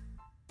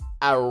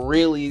 I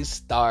really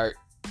start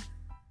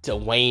to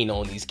wane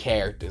on these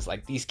characters.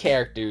 Like, these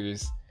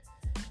characters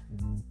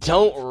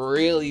don't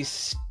really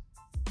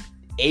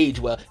age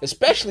well,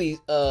 especially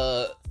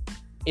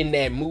in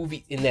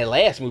that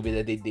last movie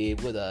that they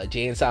did with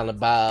Jay and Silent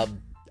Bob.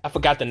 I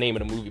forgot the name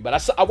of the movie,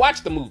 but I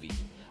watched the movie.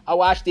 I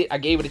watched it. I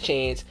gave it a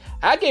chance.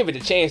 I gave it a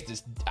chance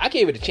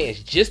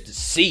just to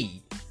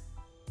see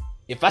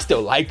if I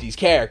still like these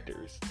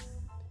characters.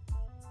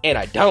 And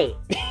I don't.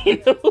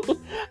 You know?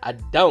 I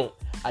don't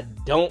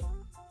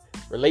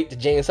relate to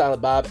Jay and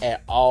Silent Bob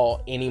at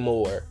all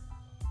anymore.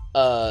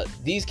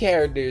 These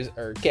characters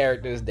are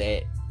characters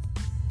that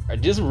are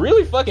just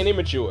really fucking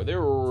immature.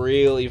 They're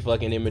really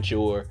fucking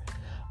immature.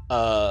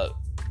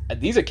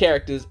 These are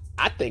characters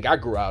I think I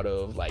grew out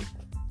of, like,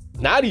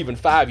 not even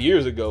 5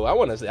 years ago. I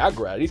want to say I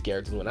grew out of these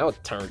characters when I was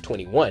turned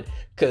 21.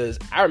 Because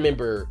I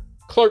remember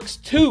Clerks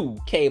 2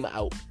 came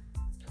out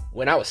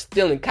when I was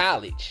still in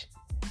college.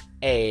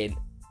 And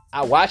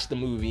I watched the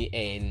movie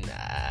and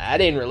I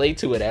didn't relate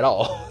to it at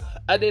all.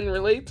 I didn't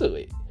relate to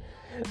it.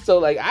 So,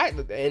 like,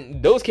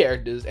 and those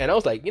characters, and I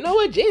was like, you know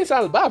what? Jay and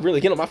Silent Bob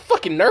really get on my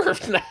fucking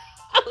nerves now.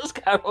 I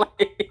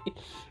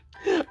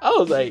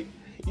was like,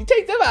 you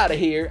take them out of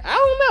here. I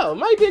don't know. It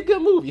might be a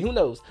good movie. Who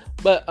knows?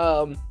 But,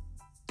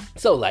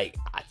 so, like,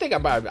 I think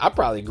I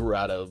probably grew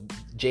out of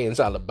Jay and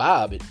Silent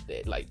Bob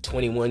at like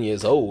 21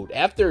 years old.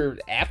 After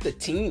I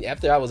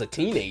was a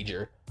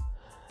teenager.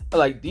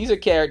 Like, these are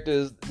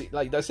characters,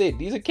 like I said,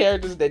 these are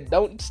characters that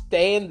don't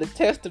stand the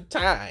test of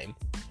time.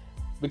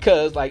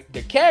 Because, like,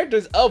 the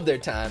characters of their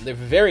time, they're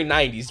very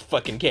 90s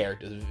fucking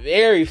characters.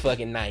 Very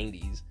fucking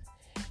 90s.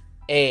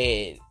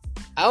 And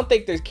I don't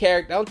think they're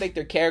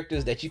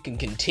characters that you can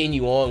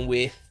continue on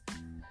with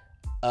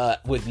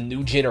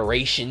new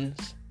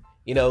generations.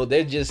 You know,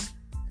 they're just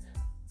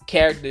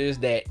characters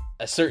that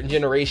a certain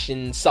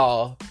generation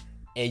saw,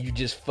 and you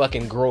just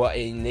fucking grow up,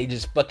 and they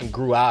just fucking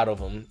grew out of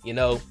them, you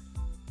know?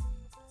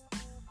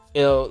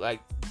 You know,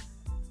 like,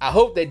 I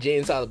hope that Jay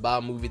and Silent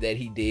Bob movie that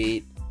he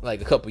did, like,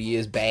 a couple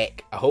years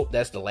back, I hope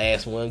that's the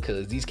last one,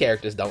 because these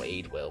characters don't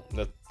age well.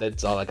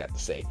 That's all I got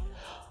to say.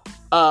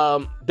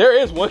 There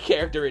is one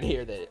character in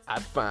here that I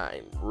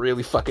find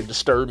really fucking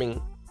disturbing,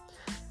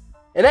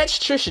 and that's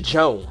Trisha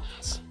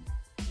Jones,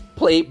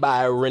 played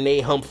by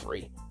Renee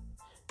Humphrey,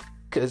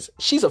 because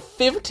she's a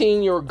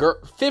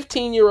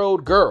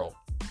 15-year-old girl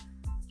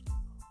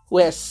who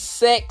has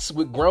sex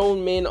with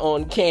grown men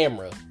on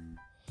camera.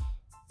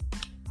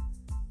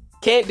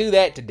 Can't do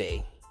that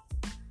today.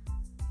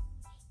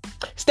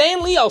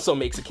 Stan Lee also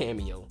makes a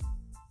cameo.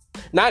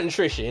 Not in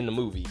Trisha, in the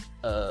movie.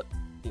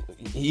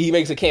 He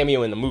makes a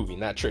cameo in the movie,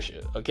 not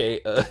Trisha, okay?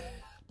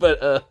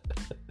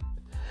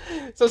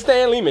 So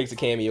Stan Lee makes a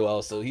cameo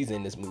also. He's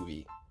in this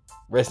movie.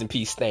 Rest in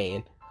peace,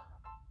 Stan.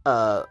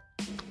 But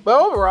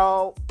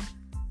overall,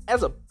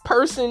 as a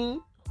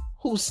person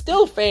who's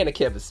still a fan of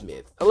Kevin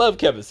Smith, I love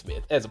Kevin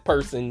Smith as a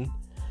person.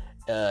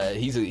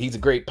 He's a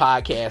great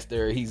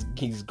podcaster.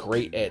 He's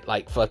great at,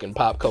 like, fucking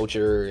pop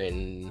culture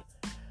and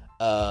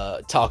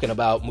talking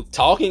about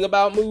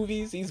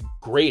movies. He's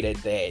great at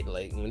that.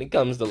 Like, when it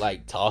comes to,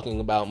 like, talking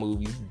about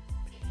movies,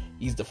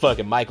 he's the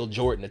fucking Michael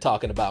Jordan of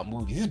talking about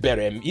movies. He's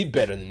better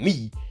than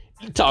me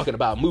talking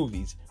about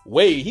movies.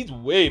 He's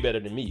way better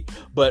than me.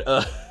 But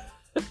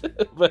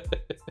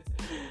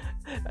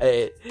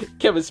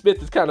Kevin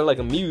Smith is kind of like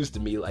a muse to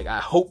me. Like, I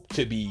hope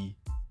to be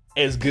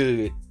as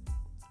good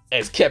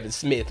as Kevin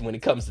Smith when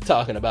it comes to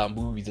talking about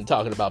movies and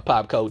talking about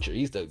pop culture.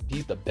 He's the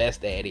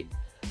best at it.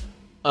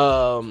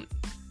 I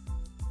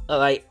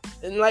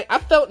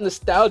felt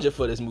nostalgia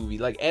for this movie,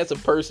 like, as a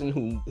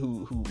person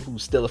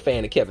who's still a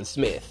fan of Kevin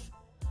Smith.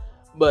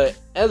 But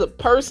as a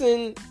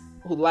person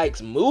who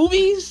likes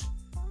movies,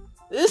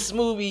 this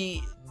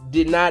movie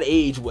did not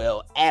age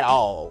well at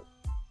all.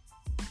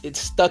 it's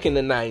stuck in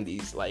the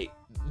 90s. Like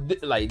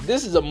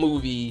this is a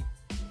movie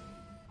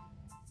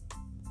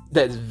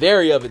that's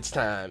very of its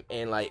time,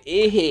 and like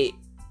it hit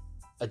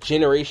a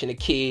generation of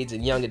kids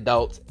and young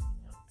adults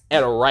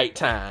at a right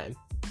time.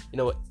 You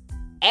know,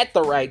 at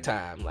the right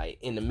time, like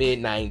in the mid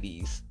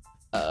 90s.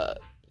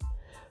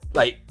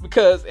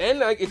 Because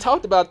it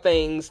talked about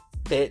things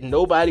that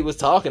nobody was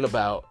talking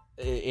about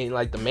in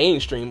like the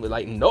mainstream, but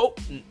like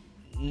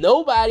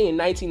nobody in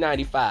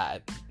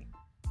 1995.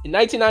 In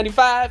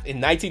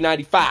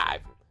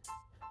 1995,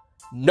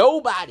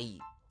 nobody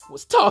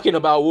was talking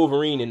about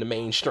Wolverine in the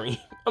mainstream.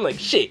 I'm like,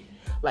 shit.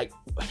 Like,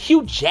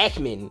 Hugh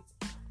Jackman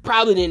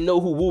probably didn't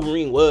know who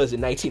Wolverine was in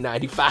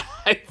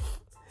 1995.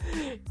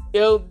 You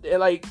know,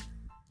 and like,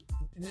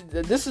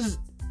 this is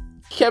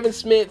Kevin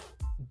Smith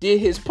did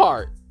his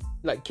part.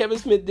 Like, Kevin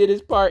Smith did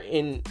his part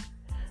in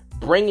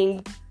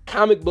bringing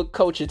comic book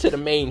culture to the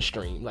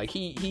mainstream. Like,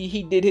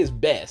 he did his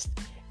best.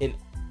 In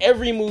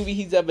every movie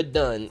he's ever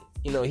done,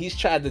 you know, he's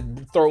tried to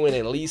throw in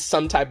at least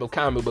some type of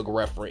comic book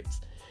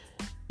reference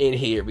in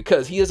here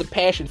because he has a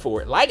passion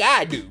for it, like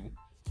I do.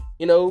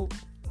 You know,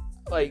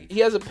 like, he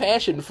has a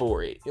passion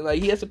for it.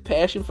 Like, he has a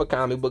passion for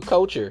comic book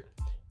culture,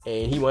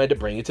 and he wanted to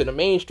bring it to the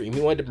mainstream. He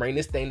wanted to bring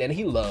this thing that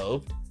he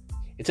loved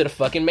into the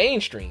fucking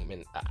mainstream,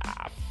 and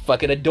I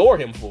fucking adore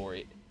him for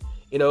it.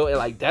 You know, and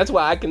like, that's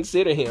why I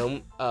consider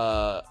him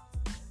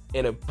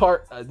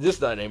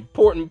just an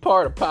important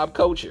part of pop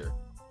culture.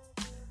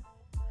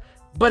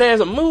 But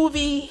as a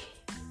movie,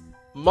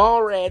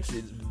 Mallrats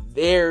is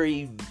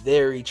very,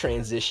 very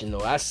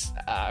transitional.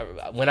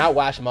 When I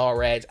watched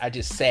Mallrats, I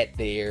just sat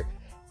there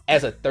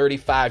as a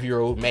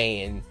 35-year-old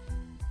man,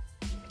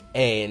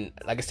 and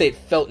like I said,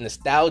 felt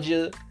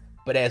nostalgia.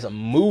 But as a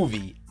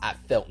movie, I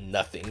felt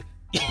nothing.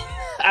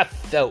 I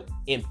felt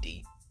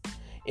empty.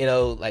 You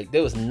know, like,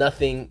 there was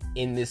nothing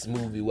in this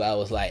movie where I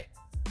was like,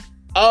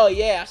 oh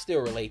yeah, I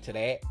still relate to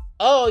that.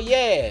 Oh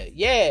yeah,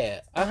 yeah,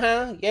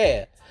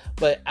 yeah.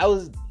 But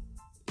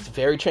it's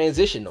very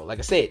transitional. Like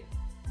I said,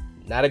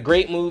 not a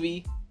great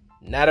movie,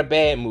 not a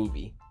bad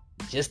movie,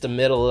 just a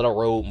middle of the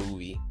road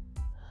movie.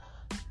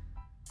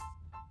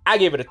 I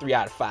give it a 3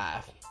 out of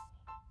 5.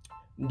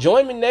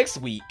 Join me next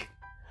week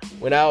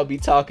when I will be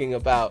talking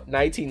about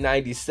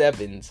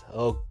 1997's,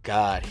 oh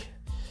God,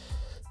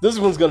 this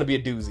one's going to be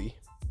a doozy,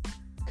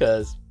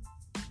 because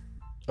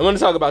I'm going to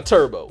talk about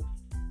Turbo,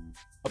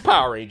 a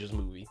Power Rangers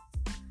movie.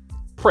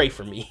 Pray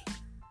for me.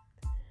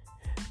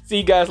 See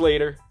you guys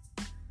later.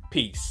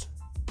 Peace.